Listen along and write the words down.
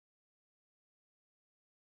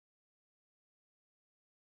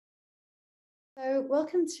So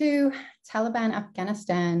welcome to Taliban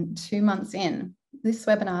Afghanistan 2 months in. This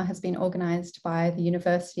webinar has been organised by the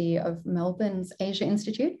University of Melbourne's Asia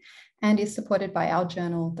Institute and is supported by our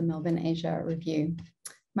journal, the Melbourne Asia Review.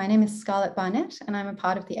 My name is Scarlett Barnett and I'm a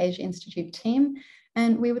part of the Asia Institute team,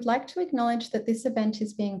 and we would like to acknowledge that this event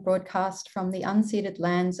is being broadcast from the unceded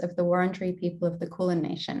lands of the Wurundjeri people of the Kulin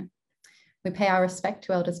Nation. We pay our respect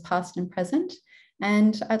to elders past and present,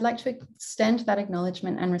 and I'd like to extend that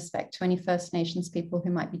acknowledgement and respect to any First Nations people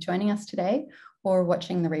who might be joining us today or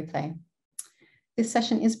watching the replay. This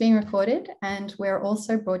session is being recorded and we're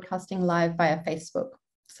also broadcasting live via Facebook.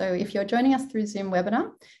 So if you're joining us through Zoom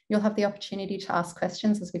webinar, you'll have the opportunity to ask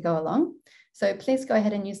questions as we go along. So please go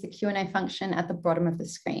ahead and use the Q&A function at the bottom of the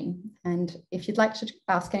screen. And if you'd like to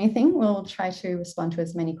ask anything, we'll try to respond to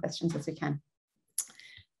as many questions as we can.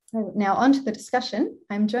 So now on to the discussion.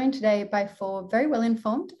 I'm joined today by 4 very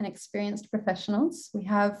well-informed and experienced professionals. We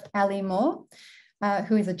have Ali Moore,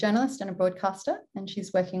 who is a journalist and a broadcaster, and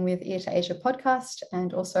she's working with Ear to Asia podcast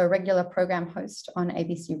and also a regular program host on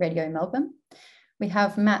ABC Radio Melbourne. We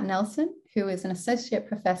have Matt Nelson, who is an associate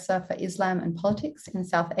professor for Islam and politics in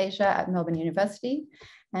South Asia at Melbourne University.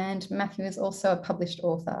 And Matthew is also a published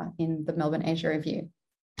author in the Melbourne Asia Review.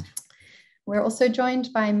 We're also joined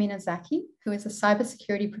by Mina Zaki, who is a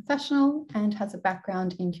cybersecurity professional and has a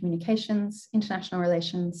background in communications, international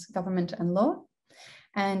relations, government and law.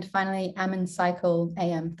 And finally, Amin Saikal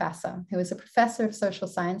AM Fassa, who is a professor of social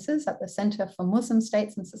sciences at the Centre for Muslim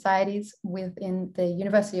States and Societies within the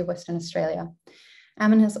University of Western Australia.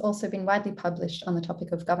 Amin has also been widely published on the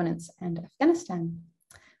topic of governance and Afghanistan.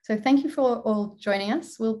 So thank you for all joining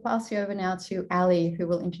us. We'll pass you over now to Ali, who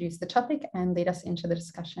will introduce the topic and lead us into the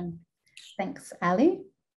discussion. Thanks, Ali.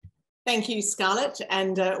 Thank you, Scarlett,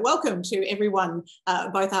 and welcome to everyone,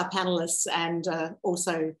 both our panellists and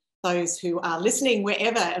also those who are listening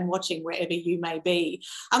wherever and watching wherever you may be.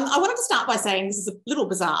 I wanted to start by saying this is a little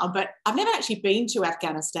bizarre, but I've never actually been to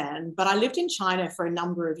Afghanistan, but I lived in China for a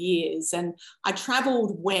number of years and I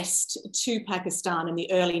travelled west to Pakistan in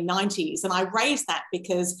the early 90s. And I raised that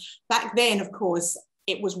because back then, of course,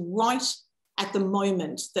 it was right at the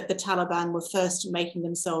moment that the Taliban were first making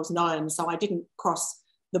themselves known. So I didn't cross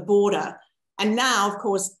the border. And now, of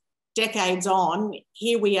course, decades on,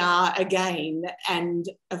 here we are again. And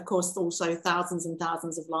of course, also thousands and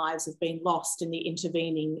thousands of lives have been lost in the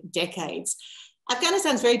intervening decades.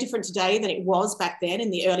 Afghanistan is very different today than it was back then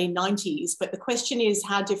in the early 90s. But the question is,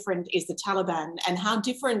 how different is the Taliban and how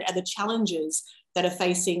different are the challenges that are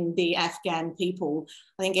facing the Afghan people?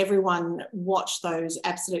 I think everyone watched those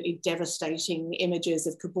absolutely devastating images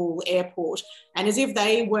of Kabul airport. And as if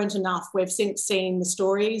they weren't enough, we've since seen the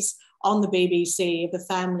stories on the BBC of the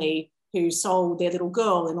family who sold their little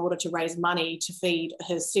girl in order to raise money to feed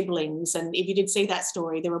her siblings. And if you did see that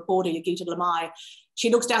story, the reporter, Yagita Lamai, she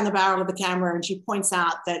looks down the barrel of the camera and she points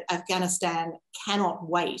out that Afghanistan cannot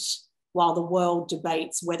wait while the world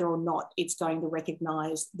debates whether or not it's going to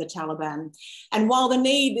recognise the Taliban. And while the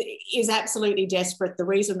need is absolutely desperate, the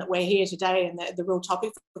reason that we're here today and the real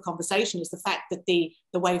topic for the conversation is the fact that the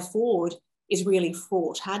way forward is really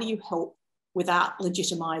fraught. How do you help without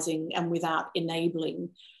legitimising and without enabling?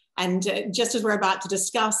 And just as we're about to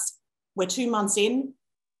discuss, we're 2 months in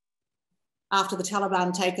after the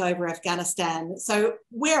Taliban take over Afghanistan. So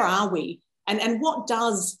where are we? And what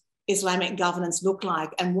does Islamic governance look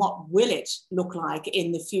like, and what will it look like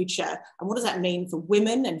in the future? And what does that mean for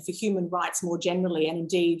women and for human rights more generally, and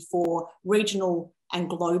indeed for regional and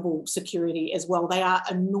global security as well? They are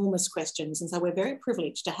enormous questions. And so we're very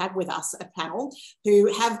privileged to have with us a panel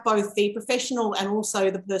who have both the professional and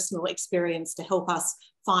also the personal experience to help us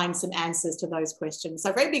find some answers to those questions.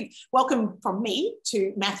 So very big welcome from me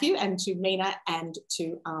to Matthew and to Mina and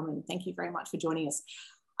to Amin. Thank you very much for joining us.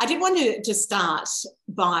 I did want to start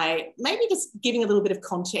by maybe just giving a little bit of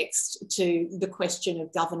context to the question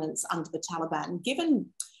of governance under the Taliban, given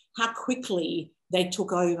how quickly they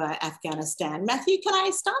took over Afghanistan. Matthew, can I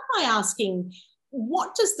start by asking,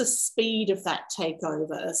 what does the speed of that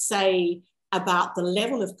takeover say about the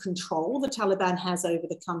level of control the Taliban has over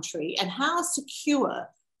the country and how secure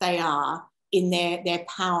they are in their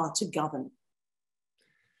power to govern?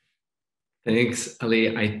 Thanks,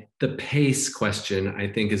 Ali. The pace question, I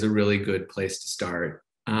think, is a really good place to start.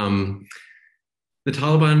 The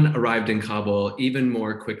Taliban arrived in Kabul even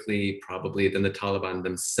more quickly, probably, than the Taliban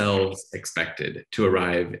themselves expected to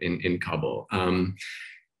arrive in Kabul.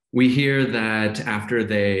 We hear that after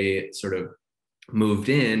they sort of moved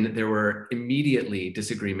in, there were immediately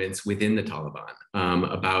disagreements within the Taliban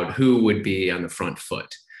about who would be on the front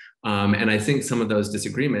foot. And I think some of those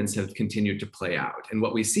disagreements have continued to play out. And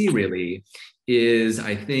what we see really is,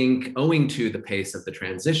 I think, owing to the pace of the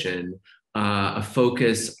transition, a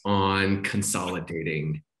focus on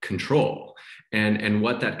consolidating control. And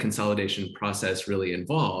what that consolidation process really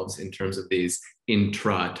involves in terms of these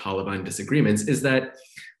intra-Taliban disagreements is that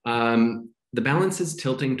the balance is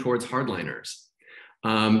tilting towards hardliners.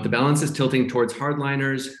 The balance is tilting towards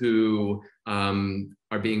hardliners who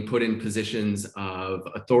are being put in positions of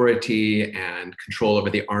authority and control over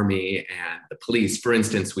the army and the police. For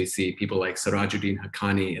instance, we see people like Sirajuddin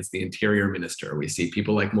Haqqani as the interior minister. We see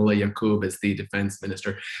people like Mullah Yaqub as the defense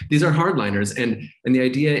minister. These are hardliners. And the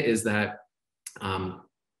idea is that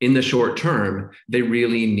in the short term,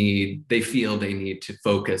 they feel they need to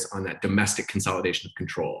focus on that domestic consolidation of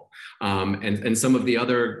control. And some of the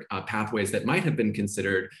other pathways that might have been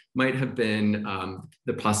considered might have been,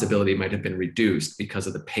 the possibility might have been reduced because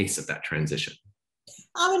of the pace of that transition.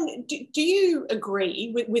 Amin, do you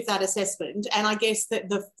agree with that assessment? And I guess that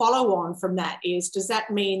the follow on from that is, does that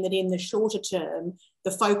mean that in the shorter term,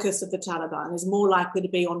 the focus of the Taliban is more likely to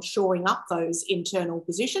be on shoring up those internal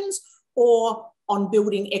positions, or on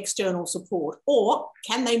building external support, or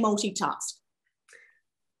can they multitask?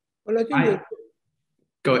 Well, I think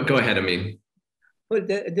go ahead, Amin. Well,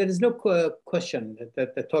 there is no question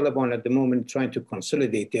that the Taliban at the moment trying to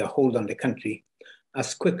consolidate their hold on the country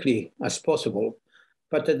as quickly as possible.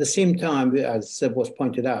 But at the same time, as was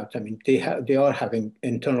pointed out, I mean, they are having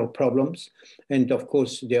internal problems. And of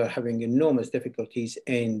course, they are having enormous difficulties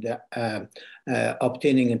in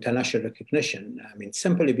obtaining international recognition. I mean,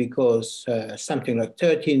 simply because something like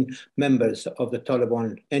 13 members of the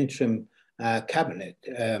Taliban interim cabinet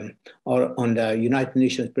are on the United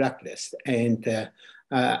Nations blacklist. And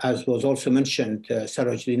as was also mentioned,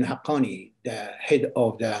 Sirajuddin Haqqani, the head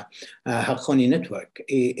of the Haqqani network,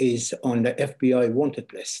 is on the FBI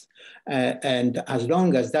wanted list. And as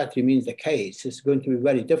long as that remains the case, it's going to be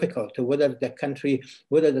very difficult to whether the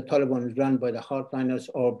Taliban is run by the hardliners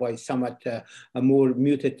or by somewhat more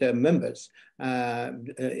muted members.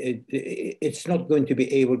 It's not going to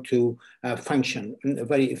be able to function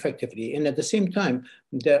very effectively. And at the same time,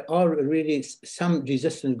 there are really some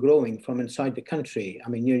resistance growing from inside the country. I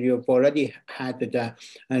mean, you've already had the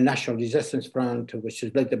National Resistance Front, which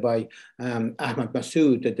is led by Ahmad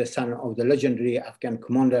Massoud, the son of the legendary Afghan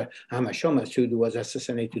commander Ahmad Shah Massoud, who was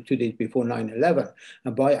assassinated 2 days before 9/11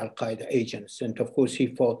 by Al-Qaeda agents. And of course, he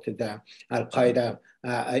fought the Al-Qaeda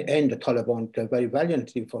and the Taliban very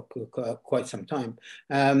valiantly for quite some time.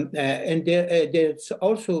 And there's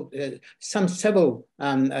also some civil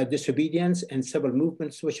disobedience and civil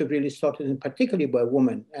movements which have really started, and particularly by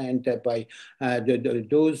women and by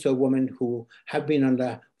those women who have been on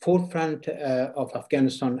the forefront of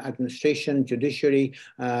Afghanistan administration, judiciary,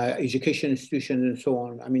 education institutions, and so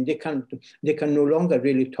on. I mean, they can no longer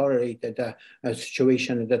really tolerate the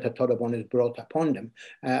situation that the Taliban has brought upon them.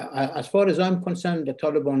 As far as I'm concerned, the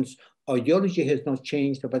Taliban's ideology has not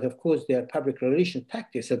changed, but of course their public relation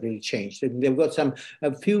tactics have really changed. They've got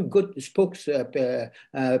a few good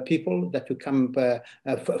people that will come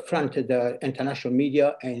front the international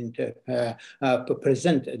media and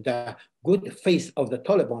present the good face of the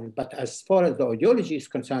Taliban. But as far as the ideology is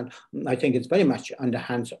concerned, I think it's very much on the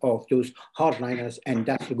hands of those hardliners, and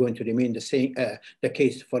that's going to remain the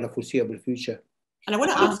case for the foreseeable future. And I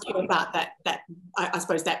want to ask you about that I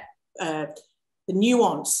suppose that the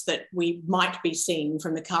nuance that we might be seeing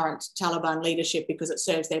from the current Taliban leadership because it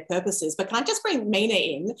serves their purposes. But can I just bring Mina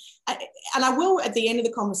in? And I will, at the end of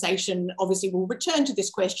the conversation, obviously we'll return to this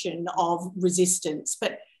question of resistance.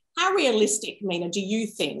 But how realistic, Mina, do you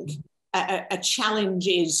think a challenge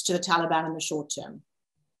is to the Taliban in the short term?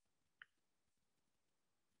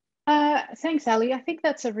 Thanks, Ali. I think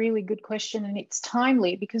that's a really good question, and it's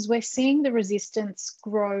timely because we're seeing the resistance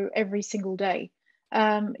grow every single day.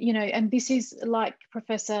 And this is, like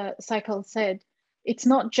Professor Saikal said, it's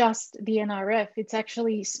not just the NRF, it's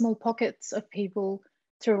actually small pockets of people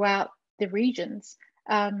throughout the regions,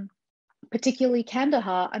 particularly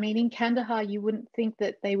Kandahar. I mean, in Kandahar, you wouldn't think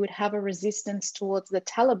that they would have a resistance towards the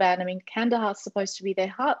Taliban. I mean, Kandahar is supposed to be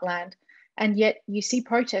their heartland, and yet you see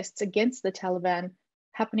protests against the Taliban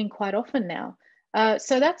happening quite often now.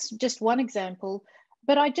 So that's just one example.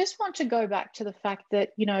 But I just want to go back to the fact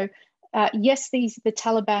that, yes, the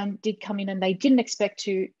Taliban did come in and they didn't expect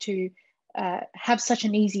to have such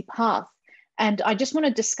an easy path. And I just want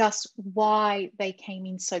to discuss why they came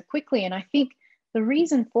in so quickly. And I think the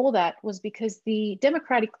reason for that was because the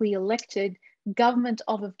democratically elected government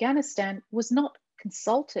of Afghanistan was not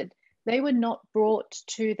consulted. They were not brought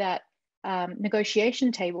to that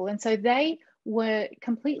negotiation table. And so they were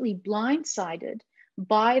completely blindsided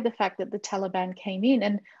by the fact that the Taliban came in.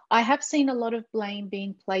 And I have seen a lot of blame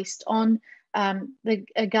being placed on the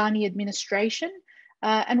Ghani administration.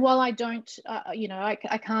 And while I don't,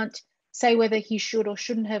 I can't say whether he should or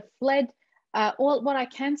shouldn't have fled, what I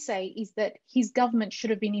can say is that his government should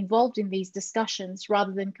have been involved in these discussions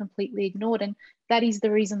rather than completely ignored. And that is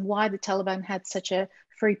the reason why the Taliban had such a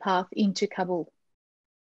free path into Kabul.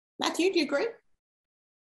 Matthew, do you agree?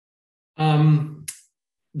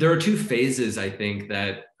 There are two phases, I think,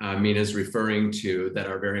 that Mina is referring to that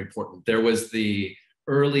are very important. There was the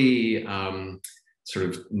early sort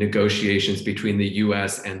of negotiations between the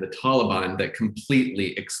US and the Taliban that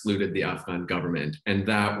completely excluded the Afghan government. And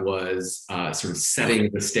that was sort of setting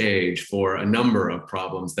the stage for a number of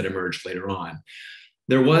problems that emerged later on.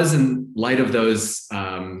 There was, in light of those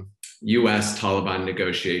US Taliban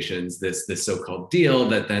negotiations, this so-called deal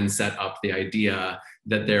that then set up the idea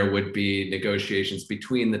that there would be negotiations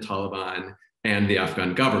between the Taliban and the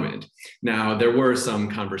Afghan government. Now, there were some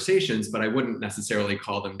conversations, but I wouldn't necessarily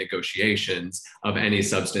call them negotiations of any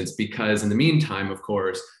substance, because in the meantime, of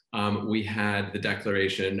course, we had the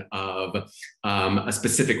declaration of a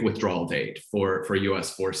specific withdrawal date for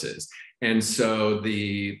US forces. And so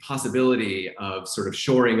the possibility of sort of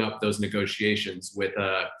shoring up those negotiations with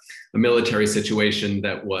a military situation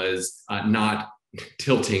that was not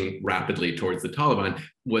tilting rapidly towards the Taliban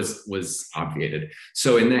was obviated.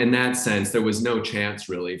 So in that sense, there was no chance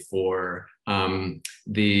really for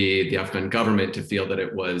the Afghan government to feel that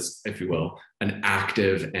it was, if you will, an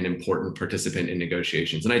active and important participant in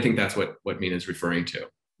negotiations. And I think that's what Mina is referring to.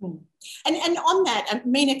 And on that,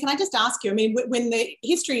 Mina, can I just ask you, I mean, when the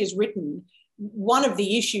history is written, one of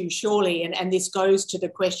the issues surely, and this goes to the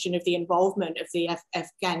question of the involvement of the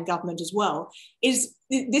Afghan government as well, is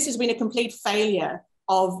this has been a complete failure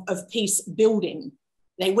of peace building.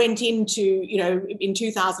 They went into, in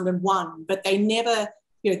 2001, but they never,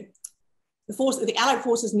 the Allied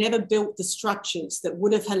forces never built the structures that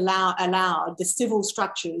would have allowed the civil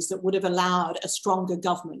structures that would have allowed a stronger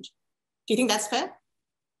government. Do you think that's fair?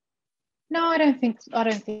 No, I don't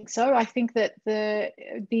think so. I think that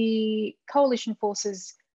the coalition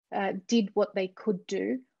forces did what they could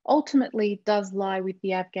do. Ultimately, it does lie with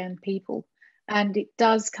the Afghan people, and it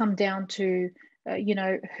does come down to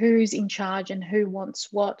who's in charge and who wants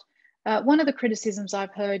what. One of the criticisms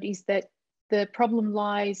I've heard is that the problem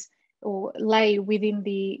lay within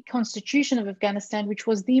the constitution of Afghanistan, which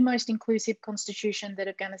was the most inclusive constitution that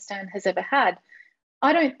Afghanistan has ever had.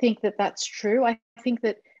 I don't think that that's true. I think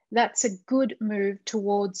that that's a good move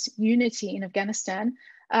towards unity in Afghanistan.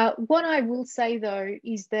 What I will say, though,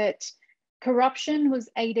 is that corruption was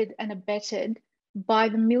aided and abetted by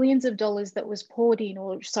the billions of dollars that was poured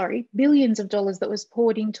into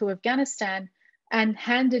Afghanistan and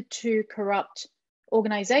handed to corrupt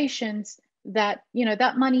organizations that,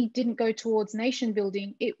 that money didn't go towards nation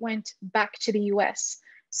building, it went back to the US.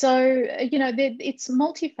 So, it's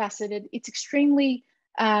multifaceted, it's extremely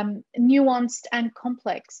nuanced and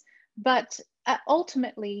complex, but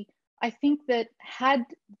ultimately, I think that had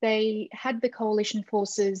the coalition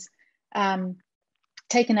forces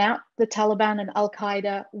taken out the Taliban and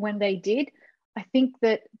Al-Qaeda when they did, I think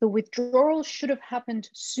that the withdrawal should have happened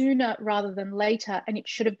sooner rather than later, and it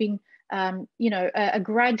should have been, a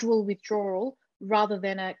gradual withdrawal rather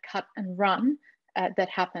than a cut and run that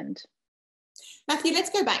happened. Matthew, let's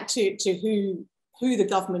go back to who the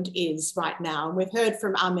government is right now. And we've heard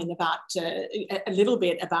from Amin about a little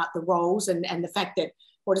bit about the roles and the fact that,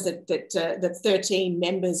 that 13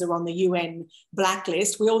 members are on the UN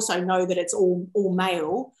blacklist. We also know that it's all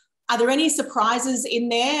male. Are there any surprises in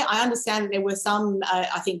there? I understand that there were some,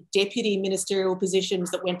 I think, deputy ministerial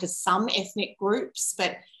positions that went to some ethnic groups,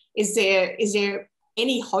 but is there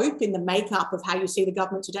any hope in the makeup of how you see the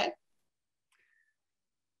government today?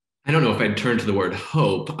 I don't know if I'd turn to the word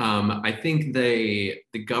hope. I think the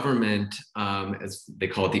government, as they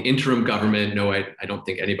call it, the interim government, no, I don't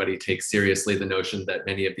think anybody takes seriously the notion that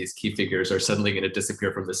many of these key figures are suddenly going to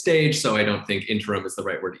disappear from the stage. So I don't think interim is the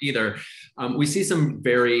right word either. We see some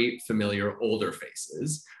very familiar older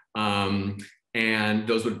faces. And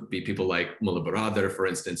those would be people like Mullah Baradar, for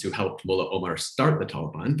instance, who helped Mullah Omar start the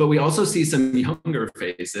Taliban. But we also see some younger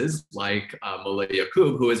faces like Mullah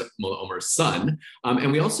Yaqub, who is Mullah Omar's son. And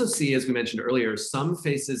we also see, as we mentioned earlier, some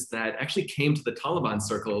faces that actually came to the Taliban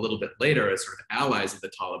circle a little bit later as sort of allies of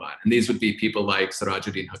the Taliban. And these would be people like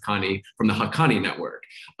Sirajuddin Haqqani from the Haqqani network.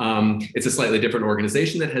 It's a slightly different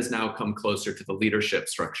organization that has now come closer to the leadership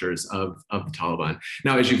structures of the Taliban.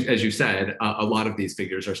 Now, as you said, a lot of these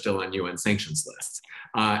figures are still on UN sanctions sanctions lists.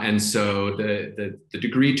 And so the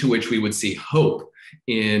degree to which we would see hope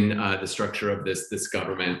in the structure of this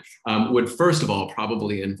government would first of all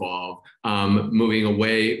probably involve moving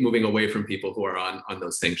away from people who are on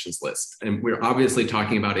those sanctions lists. And we're obviously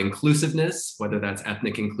talking about inclusiveness, whether that's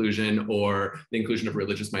ethnic inclusion or the inclusion of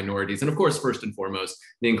religious minorities, and of course, first and foremost,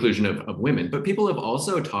 the inclusion of women. But people have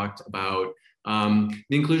also talked about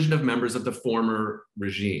the inclusion of members of the former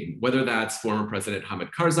regime, whether that's former President Hamid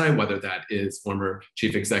Karzai, whether that is former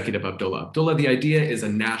Chief Executive Abdullah Abdullah. The idea is a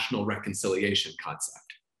national reconciliation concept.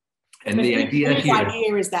 And the idea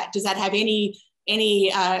here is that, does that have any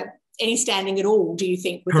standing at all, do you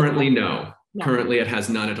think? Currently, no. No. Currently, it has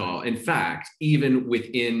none at all. In fact, even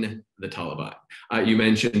within the Taliban, you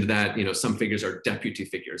mentioned that some figures are deputy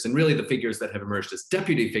figures, and really the figures that have emerged as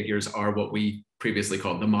deputy figures are what we previously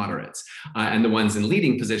called the moderates, and the ones in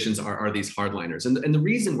leading positions are these hardliners. And the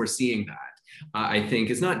reason we're seeing that, I think,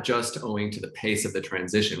 is not just owing to the pace of the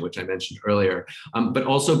transition, which I mentioned earlier, but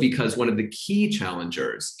also because one of the key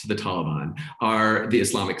challengers to the Taliban are the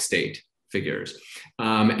Islamic State figures.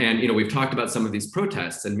 And we've talked about some of these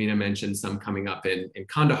protests, and Mina mentioned some coming up in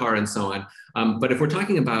Kandahar and so on. But if we're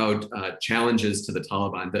talking about challenges to the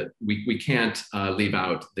Taliban, that we can't leave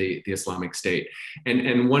out the Islamic State.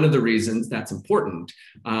 And one of the reasons that's important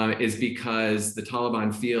is because the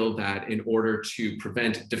Taliban feel that in order to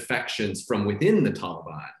prevent defections from within the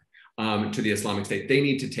Taliban to the Islamic State, they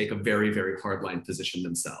need to take a very, very hardline position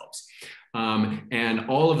themselves. And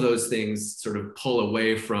all of those things sort of pull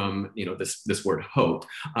away from this word hope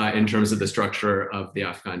in terms of the structure of the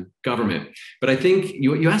Afghan government. But I think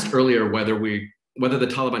you asked earlier whether the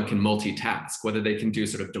Taliban can multitask, whether they can do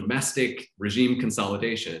sort of domestic regime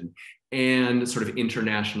consolidation and sort of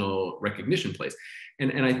international recognition plays.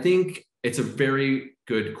 And I think it's a very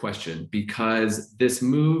good question, because this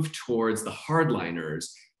move towards the hardliners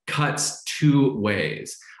cuts two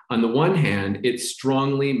ways. On the one hand, it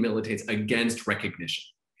strongly militates against recognition.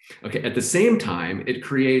 Okay, at the same time, it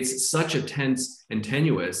creates such a tense and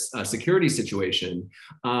tenuous security situation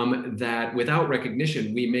that without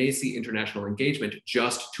recognition, we may see international engagement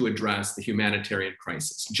just to address the humanitarian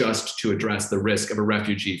crisis, just to address the risk of a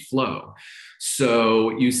refugee flow.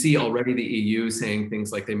 So you see already the EU saying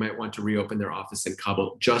things like they might want to reopen their office in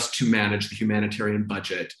Kabul just to manage the humanitarian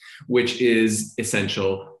budget, which is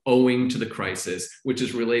essential owing to the crisis, which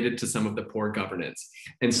is related to some of the poor governance.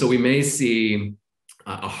 And so we may see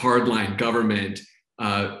a hardline government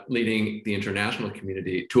leading the international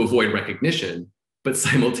community to avoid recognition, but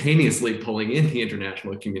simultaneously pulling in the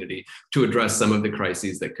international community to address some of the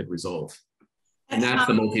crises that could result. And that's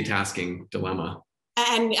the multitasking dilemma.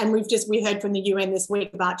 And we heard from the UN this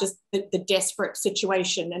week about just the desperate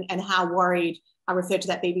situation and how worried, I referred to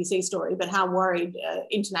that BBC story, but how worried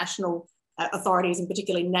international authorities and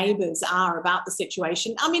particularly neighbours are about the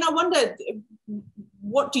situation. I mean, I wonder,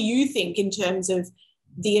 what do you think in terms of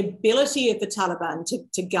the ability of the Taliban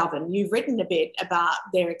to govern? You've written a bit about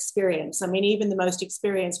their experience. I mean, even the most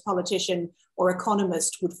experienced politician or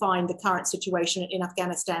economist would find the current situation in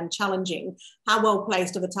Afghanistan challenging. How well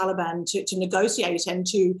placed are the Taliban to negotiate and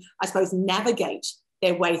to, I suppose, navigate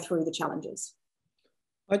their way through the challenges?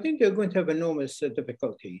 I think they're going to have enormous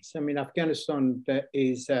difficulties. I mean, Afghanistan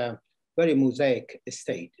is a very mosaic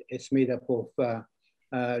state. It's made up of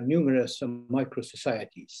numerous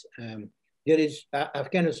micro-societies.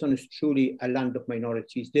 Afghanistan is truly a land of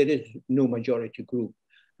minorities. There is no majority group.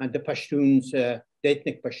 And the Pashtuns, the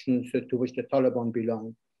ethnic Pashtuns to which the Taliban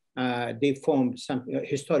belong,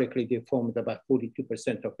 historically they formed about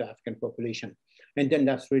 42% of the Afghan population. And then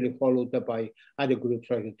that's really followed by other groups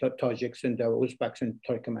like the Tajiks and the Uzbeks and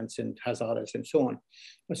Turkmens and Hazaras and so on.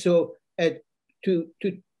 So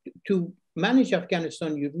to manage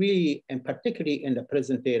Afghanistan, you really, and particularly in the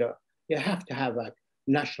present era, you have to have a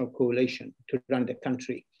national coalition to run the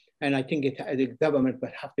country. And I think the government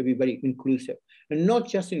will have to be very inclusive, and not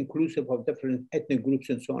just inclusive of different ethnic groups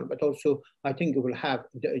and so on, but also I think it will have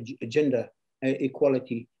the gender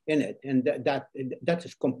equality in it. And that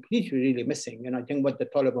is completely really missing. And I think what the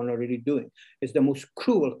Taliban are really doing is the most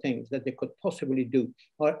cruel things that they could possibly do,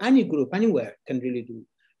 or any group anywhere can really do.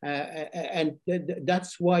 And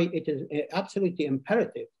that's why it is absolutely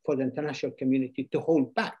imperative for the international community to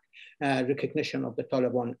hold back recognition of the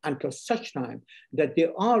Taliban until such time that they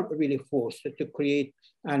are really forced to create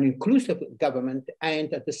an inclusive government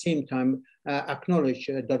and at the same time acknowledge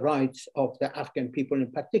the rights of the Afghan people,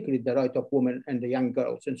 and particularly the right of women and the young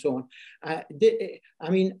girls and so on. It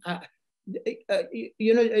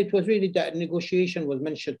was really that negotiation was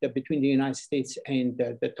mentioned between the United States and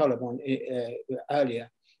the Taliban earlier.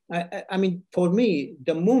 I mean, for me,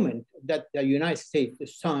 the moment that the United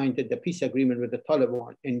States signed the peace agreement with the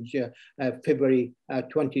Taliban in February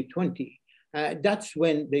 2020, that's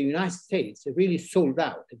when the United States really sold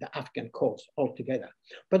out the Afghan cause altogether.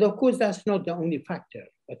 But of course, that's not the only factor.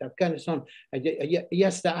 But Afghanistan,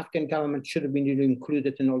 yes, the Afghan government should have been really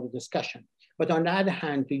included in all the discussion. But on the other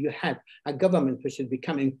hand, you had a government which has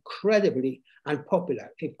become incredibly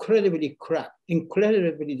unpopular, incredibly corrupt,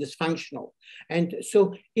 incredibly dysfunctional. And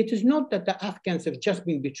so it is not that the Afghans have just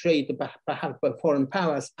been betrayed perhaps by foreign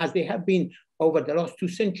powers, as they have been over the last 2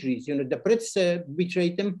 centuries. You know, the Brits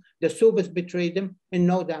betrayed them, the Soviets betrayed them, and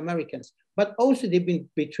now the Americans. But also they've been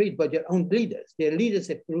betrayed by their own leaders. Their leaders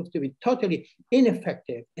have proved to be totally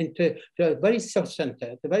ineffective and to very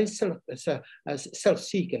self-centered, very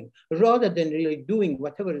self-seeking, rather than really doing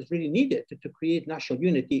whatever is really needed to create national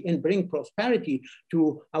unity and bring prosperity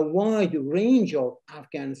to a wide range of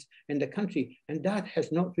Afghans in the country. And that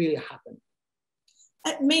has not really happened.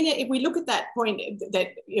 Mina, if we look at that point that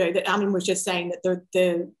that Amin was just saying, that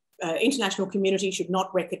the international community should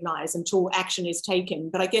not recognise until action is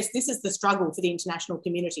taken. But I guess this is the struggle for the international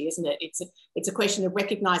community, isn't it? It's a question of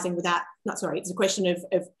recognising without, it's a question of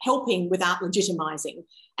helping without legitimising.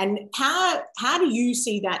 And how do you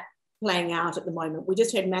see that playing out at the moment? We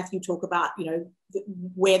just heard Matthew talk about,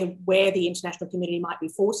 where the international community might be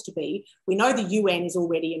forced to be. We know the UN is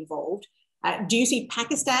already involved. Do you see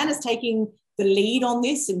Pakistan as taking the lead on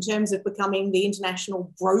this in terms of becoming the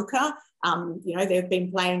international broker? They've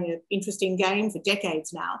been playing an interesting game for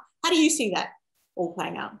decades now. How do you see that all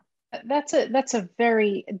playing out? That's a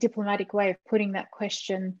very diplomatic way of putting that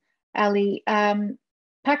question, Ali.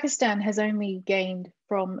 Pakistan has only gained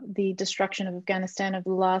from the destruction of Afghanistan over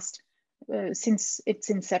the last, since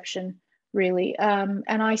its inception, really. And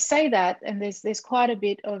I say that, and there's quite a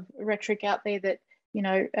bit of rhetoric out there that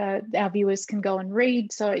our viewers can go and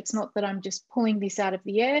read. So it's not that I'm just pulling this out of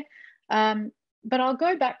the air. But I'll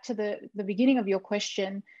go back to the beginning of your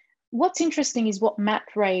question. What's interesting is what Matt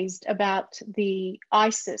raised about the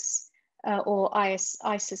ISIS or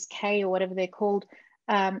ISIS-K or whatever they're called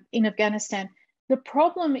in Afghanistan. The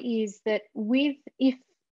problem is that if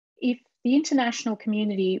the international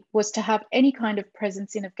community was to have any kind of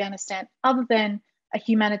presence in Afghanistan other than a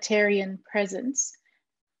humanitarian presence,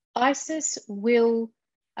 ISIS will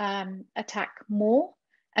attack more.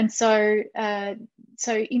 And so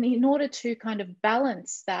in order to kind of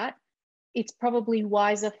balance that, it's probably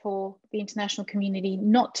wiser for the international community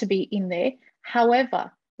not to be in there. However,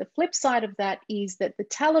 the flip side of that is that the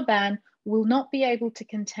Taliban will not be able to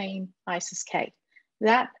contain ISIS-K.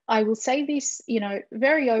 That, I will say this,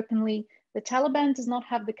 very openly, the Taliban does not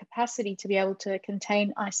have the capacity to be able to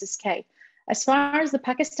contain ISIS-K. As far as the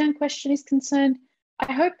Pakistan question is concerned,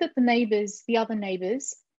 I hope that the other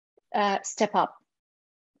neighbors step up.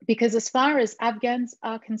 Because as far as Afghans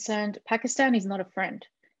are concerned, Pakistan is not a friend.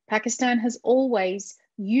 Pakistan has always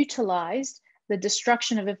utilized the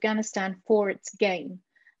destruction of Afghanistan for its gain.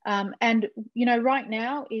 And right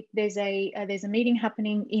now, there's a meeting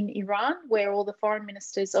happening in Iran where all the foreign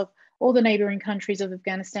ministers of all the neighboring countries of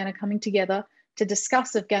Afghanistan are coming together to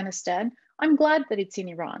discuss Afghanistan. I'm glad that it's in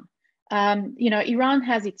Iran. Iran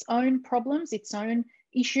has its own problems, its own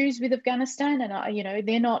issues with Afghanistan, and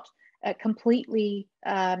they're not completely,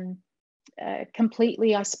 I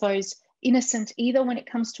suppose, innocent either when it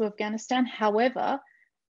comes to Afghanistan. However,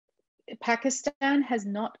 Pakistan has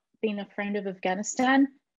not been a friend of Afghanistan,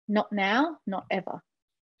 not now, not ever.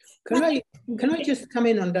 Can I just come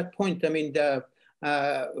in on that point? I mean, the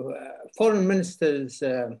foreign ministers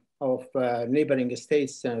of neighboring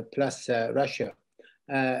states plus Russia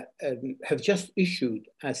have just issued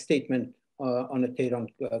a statement on a Tehran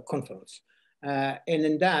conference. And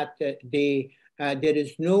in that, there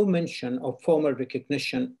is no mention of formal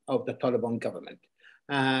recognition of the Taliban government.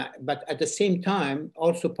 But at the same time,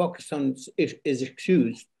 also Pakistan is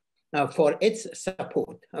excused for its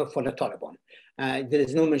support for the Taliban. There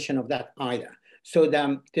is no mention of that either. So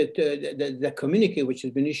the communique which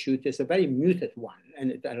has been issued is a very muted one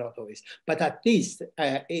in a lot of ways. But at least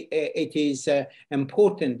it is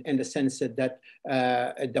important in the sense that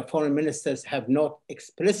the foreign ministers have not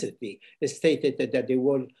explicitly stated that they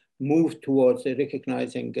will move towards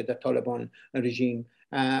recognizing the Taliban regime.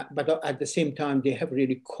 But at the same time, they have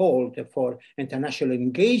really called for international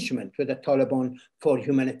engagement with the Taliban for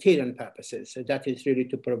humanitarian purposes. So that is really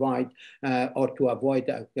to provide or to avoid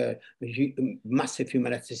a massive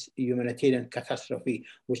humanitarian catastrophe,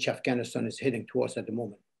 which Afghanistan is heading towards at the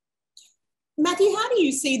moment. Matthew, how do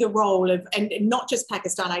you see the role of, and not just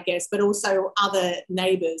Pakistan, I guess, but also other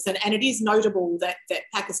neighbours? And it is notable that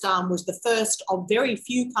Pakistan was the first of very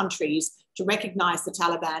few countries to recognise the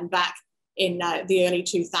Taliban back in the early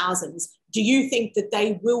 2000s. Do you think that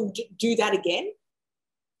they will do that again?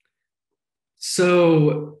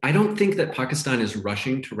 So I don't think that Pakistan is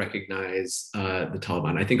rushing to recognize the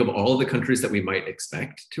Taliban. I think of all the countries that we might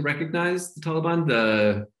expect to recognize the Taliban,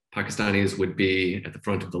 the Pakistanis would be at the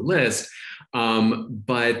front of the list.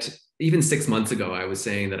 But even 6 months ago, I was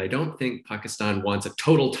saying that I don't think Pakistan wants a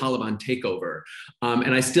total Taliban takeover.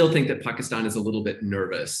 And I still think that Pakistan is a little bit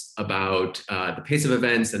nervous about the pace of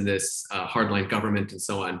events and this hardline government and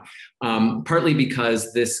so on, partly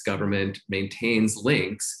because this government maintains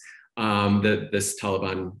links. This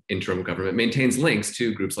Taliban interim government maintains links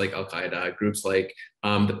to groups like Al-Qaeda, groups like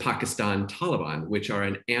the Pakistan Taliban, which are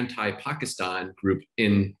an anti-Pakistan group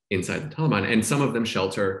inside the Taliban, and some of them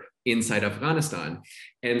shelter inside Afghanistan.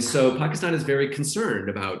 And so Pakistan is very concerned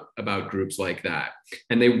about groups like that.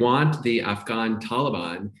 And they want the Afghan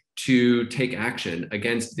Taliban to take action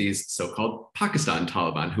against these so-called Pakistan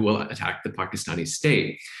Taliban who will attack the Pakistani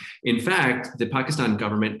state. In fact, the Pakistan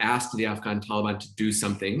government asked the Afghan Taliban to do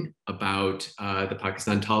something about the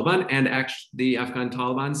Pakistan Taliban, and actually the Afghan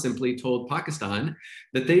Taliban simply told Pakistan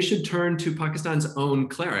that they should turn to Pakistan's own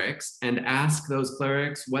clerics and ask those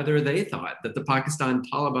clerics whether they thought that the Pakistan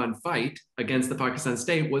Taliban fight against the Pakistan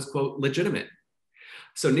state was, quote, legitimate.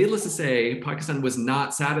 So needless to say, Pakistan was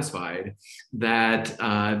not satisfied that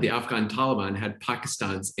the Afghan Taliban had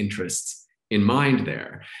Pakistan's interests in mind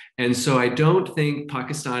there. And so I don't think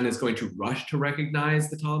Pakistan is going to rush to recognize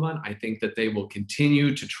the Taliban. I think that they will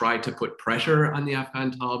continue to try to put pressure on the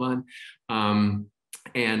Afghan Taliban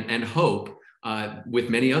and hope with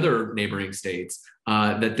many other neighboring states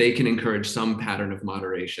that they can encourage some pattern of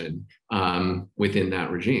moderation within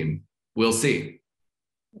that regime. We'll see.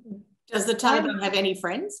 Does the Taliban have any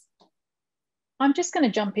friends? I'm just going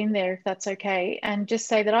to jump in there, if that's okay, and just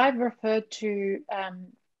say that I've referred to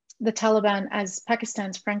the Taliban as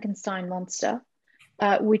Pakistan's Frankenstein monster,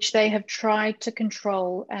 which they have tried to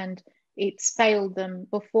control, and it's failed them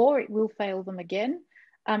before. It will fail them again.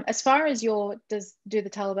 As far as do the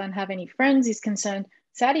Taliban have any friends is concerned,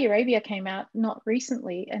 Saudi Arabia came out not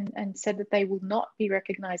recently and said that they will not be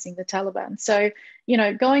recognizing the Taliban. So, you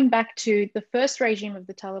know, going back to the first regime of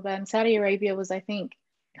the Taliban, Saudi Arabia was, I think,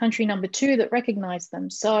 country number 2 that recognized them.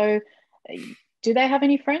 So do they have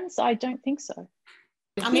any friends? I don't think so.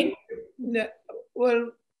 Amin?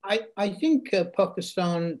 Well, I think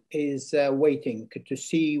Pakistan is waiting to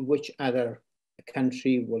see which other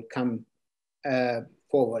country will come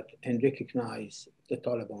forward and recognize the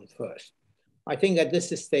Taliban first. I think at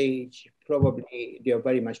this stage, probably they are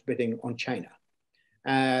very much betting on China.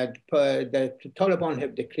 The Taliban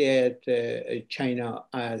have declared China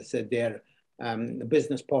as their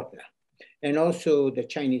business partner. And also the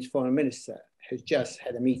Chinese foreign minister has just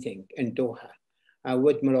had a meeting in Doha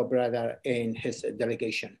with Mullah Brother and his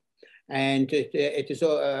delegation. And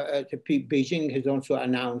Beijing has also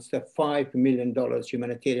announced $5 million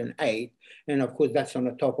humanitarian aid. And of course, that's on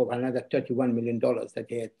the top of another $31 million that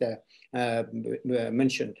they had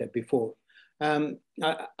mentioned before.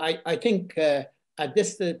 I think at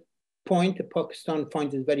this point, Pakistan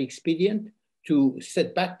finds it very expedient to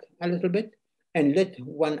sit back a little bit and let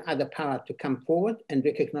one other power to come forward and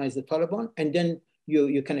recognize the Taliban. And then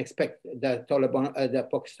you can expect the Taliban, the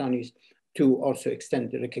Pakistanis, to also extend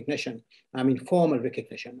the recognition, formal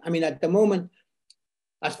recognition. At the moment,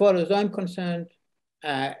 as far as I'm concerned,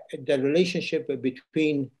 the relationship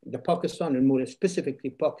between the Pakistan and more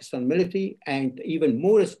specifically Pakistan military, and even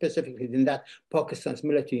more specifically than that, Pakistan's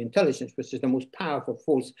military intelligence, which is the most powerful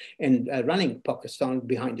force in running Pakistan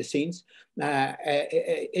behind the scenes,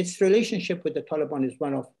 its relationship with the Taliban is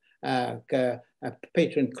one of a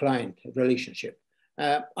patron-client relationship.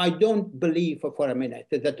 I don't believe for a minute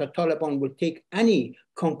that the Taliban will take any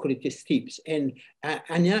concrete steps in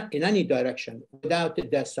any direction without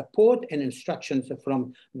the support and instructions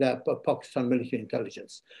from the Pakistan military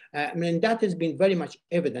intelligence. That has been very much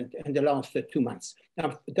evident in the last 2 months.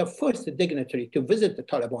 Now, the first dignitary to visit the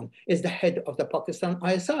Taliban is the head of the Pakistan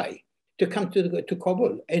ISI, to come to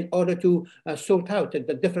Kabul in order to sort out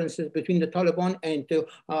the differences between the Taliban and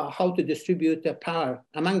how to distribute the power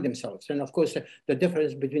among themselves. And of course, the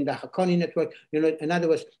difference between the Haqqani network, in other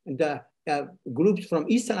words, the groups from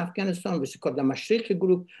Eastern Afghanistan, which is called the Mashriqi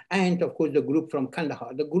group, and of course the group from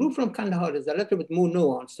Kandahar. The group from Kandahar is a little bit more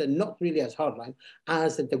nuanced and not really as hardline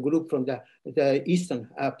as the group from the Eastern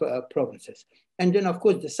provinces. And then of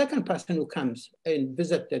course, the second person who comes and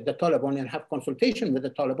visit the Taliban and have consultation with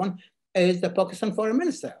the Taliban is the Pakistan foreign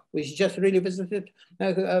minister, which just really visited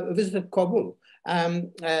Kabul.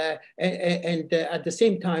 And at the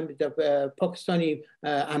same time, the Pakistani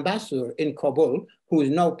ambassador in Kabul, who is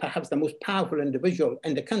now perhaps the most powerful individual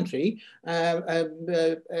in the country,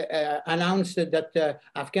 announced that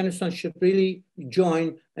Afghanistan should really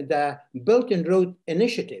join the Belt and Road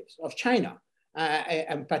initiatives of China,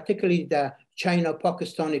 and particularly the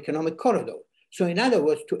China-Pakistan Economic Corridor. So in other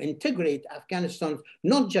words, to integrate Afghanistan,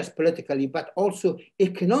 not just politically, but also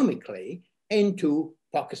economically into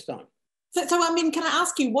Pakistan. So Amin, can I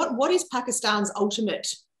ask you, what is Pakistan's ultimate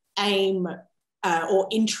aim or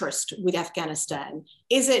interest with Afghanistan?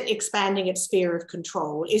 Is it expanding its sphere of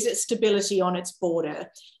control? Is it stability on its border?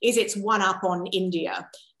 Is it one up on India?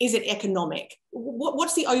 Is it economic?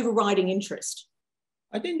 What's the overriding interest?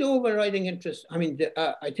 I think the overriding interest, I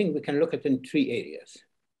think we can look at it in three areas.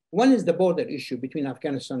 One is the border issue between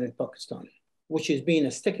Afghanistan and Pakistan, which has been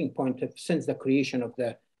a sticking point since the creation of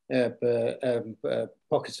the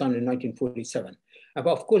Pakistan in 1947. But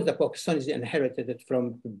of course, the Pakistanis inherited it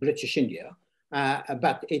from British India,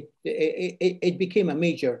 but it became a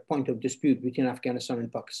major point of dispute between Afghanistan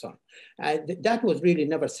and Pakistan. That was really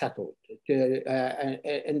never settled.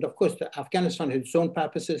 And of course, Afghanistan had its own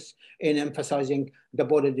purposes in emphasizing the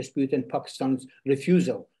border dispute, and Pakistan's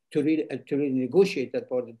refusal to really negotiate that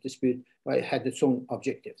border dispute had its own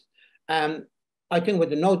objectives. I think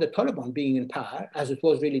with now the Taliban being in power, as it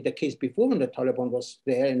was really the case before when the Taliban was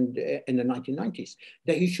there in the 1990s,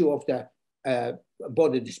 the issue of the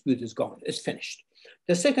border dispute is gone, it's finished.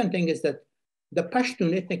 The second thing is that the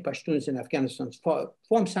Pashtun, ethnic Pashtuns in Afghanistan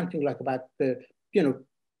form something like about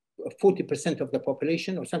 40% of the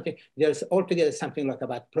population or something. There's altogether something like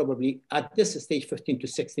about probably at this stage 15 to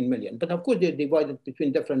 16 million. But of course they're divided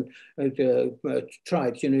between different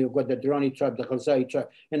tribes. You've got the Durrani tribe, the Ghazai tribe,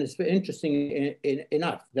 and it's very interesting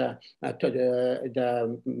enough. The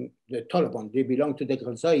Taliban, they belong to the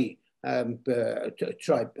Ghazai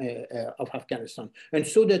tribe of Afghanistan, and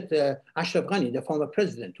so did Ashraf Ghani, the former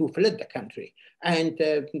president who fled the country, and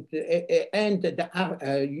the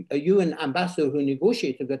UN ambassador who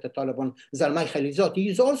negotiated with the Taliban, Zalmay Khalilzad,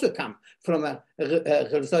 he's also come from a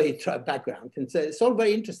Ghazai tribe background, and so it's all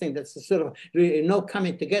very interesting. That's sort of really now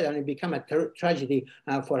coming together and it become a tragedy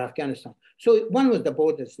for Afghanistan. So one was the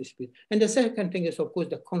borders dispute, and the second thing is of course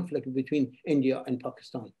the conflict between India and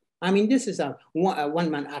Pakistan. I mean, this is a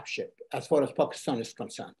one-man upship as far as Pakistan is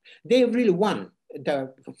concerned. They really won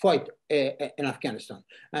the fight in Afghanistan.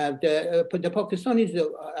 The Pakistanis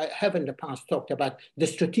have in the past talked about the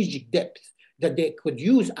strategic depth that they could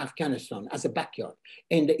use Afghanistan as a backyard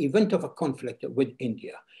in the event of a conflict with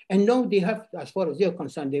India. And now they have, as far as they're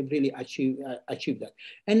concerned, they've really achieved that.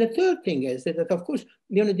 And the third thing is that of course,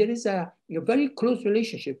 there is a very close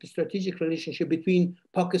relationship, a strategic relationship between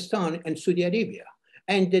Pakistan and Saudi Arabia.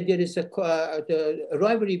 And there is a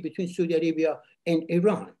rivalry between Saudi Arabia and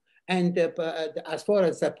Iran. And as far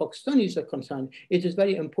as the Pakistanis are concerned, it is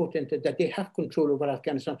very important that they have control over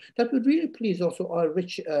Afghanistan. That would really please also our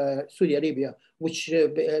rich Saudi Arabia, which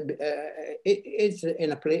is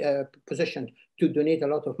in a position to donate a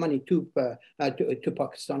lot of money to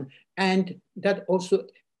Pakistan. And that also,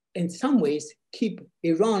 in some ways, keep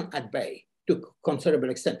Iran at bay to a considerable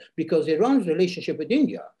extent, because Iran's relationship with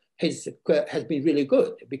India has been really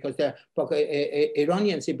good, because the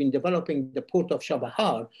Iranians have been developing the port of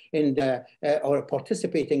Chabahar or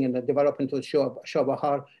participating in the development of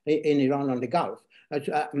Chabahar in Iran on the Gulf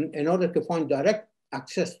in order to find direct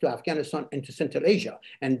access to Afghanistan and to Central Asia,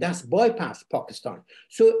 and thus bypass Pakistan.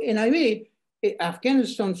 So in a way,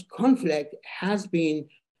 Afghanistan's conflict has been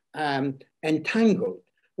entangled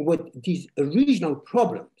with these regional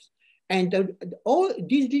problems, and all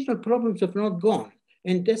these regional problems have not gone.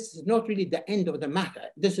 And this is not really the end of the matter.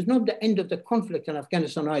 This is not the end of the conflict in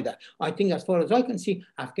Afghanistan either. I think as far as I can see,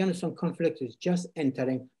 Afghanistan conflict is just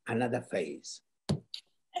entering another phase.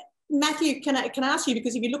 Matthew, can I ask you,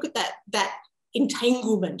 because if you look at that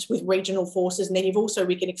entanglement with regional forces, and then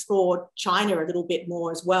we can explore China a little bit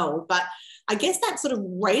more as well, but I guess that sort of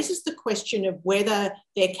raises the question of whether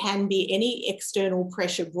there can be any external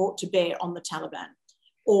pressure brought to bear on the Taliban,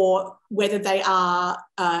 or whether they are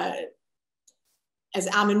as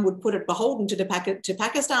Amin would put it, beholden to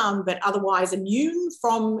Pakistan, but otherwise immune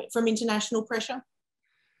from international pressure?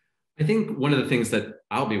 I think one of the things that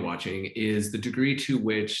I'll be watching is the degree to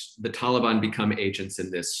which the Taliban become agents in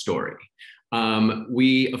this story.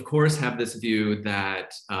 We, of course, have this view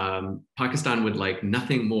that Pakistan would like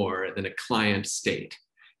nothing more than a client state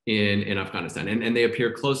in Afghanistan, and they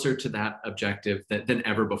appear closer to that objective than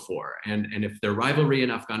ever before. And if their rivalry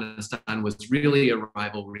in Afghanistan was really a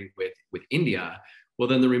rivalry with India, Well,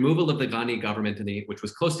 then the removal of the Ghani government, which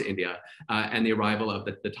was close to India, and the arrival of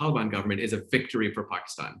the Taliban government is a victory for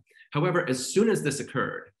Pakistan. However, as soon as this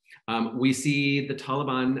occurred, we see the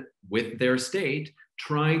Taliban with their state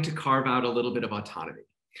trying to carve out a little bit of autonomy.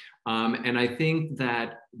 And I think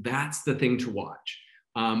that that's the thing to watch.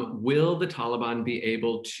 Will the Taliban be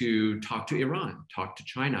able to talk to Iran, talk to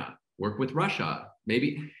China, work with Russia,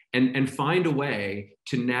 maybe, and find a way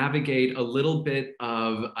to navigate a little bit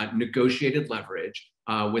of negotiated leverage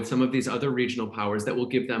with some of these other regional powers that will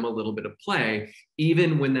give them a little bit of play,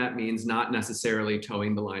 even when that means not necessarily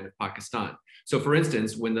towing the line of Pakistan. So for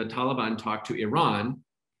instance, when the Taliban talk to Iran,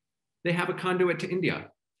 they have a conduit to India.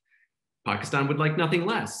 Pakistan would like nothing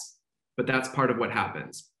less, but that's part of what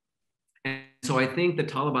happens. And so I think the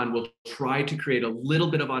Taliban will try to create a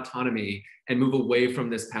little bit of autonomy and move away from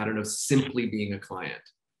this pattern of simply being a client.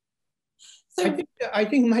 So I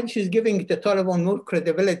think much is giving the Taliban more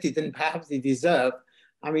credibility than perhaps they deserve.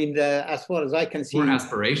 I mean, as far as I can see. More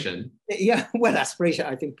aspiration. Yeah, well, aspiration,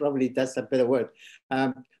 I think probably that's a better word.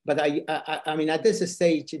 But I mean, at this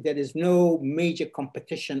stage, there is no major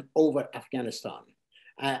competition over Afghanistan.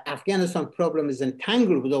 Afghanistan problem is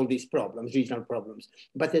entangled with all these problems, regional problems,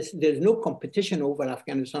 but there's no competition over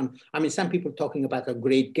Afghanistan. I mean, some people talking about a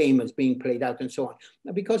great game that's being played out and so on,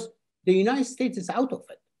 because the United States is out of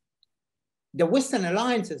it. The Western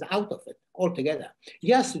alliance is out of it altogether.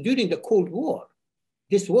 Yes, during the Cold War,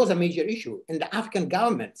 this was a major issue, and the Afghan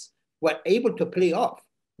governments were able to play off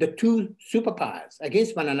the two superpowers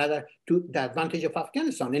against one another to the advantage of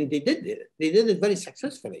Afghanistan, and they did it. They did it very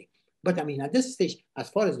successfully. But I mean, at this stage, as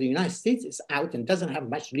far as the United States is out and doesn't have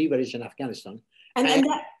much leverage in Afghanistan. And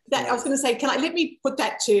that I was going to say, let me put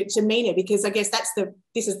that to Mina, because I guess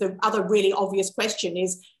this is the other really obvious question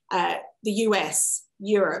is the US,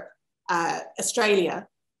 Europe, Australia,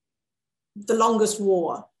 the longest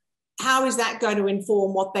war. How is that going to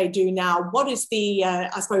inform what they do now? What is the,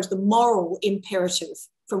 I suppose, the moral imperative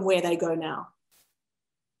from where they go now?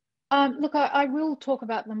 Look, I will talk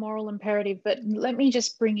about the moral imperative, but let me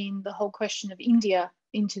just bring in the whole question of India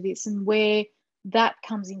into this and where that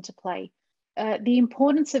comes into play. The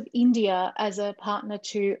importance of India as a partner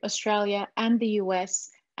to Australia and the US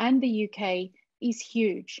and the UK is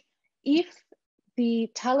huge. If the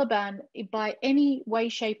Taliban, by any way,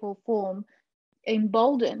 shape or form,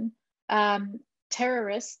 embolden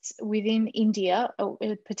terrorists within India,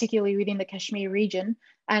 particularly within the Kashmir region,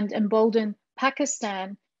 and embolden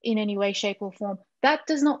Pakistan in any way, shape or form, that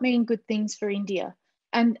does not mean good things for India.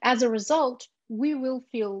 And as a result, we will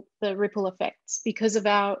feel the ripple effects because of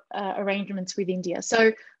our arrangements with India.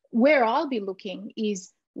 So where I'll be looking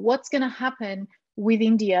is what's going to happen with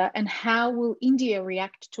India and how will India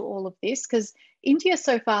react to all of this? Because India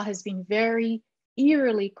so far has been very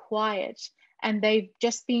eerily quiet, and they've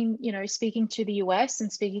just been, speaking to the US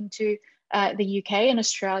and speaking to the UK and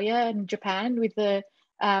Australia and Japan with the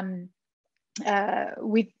Quad.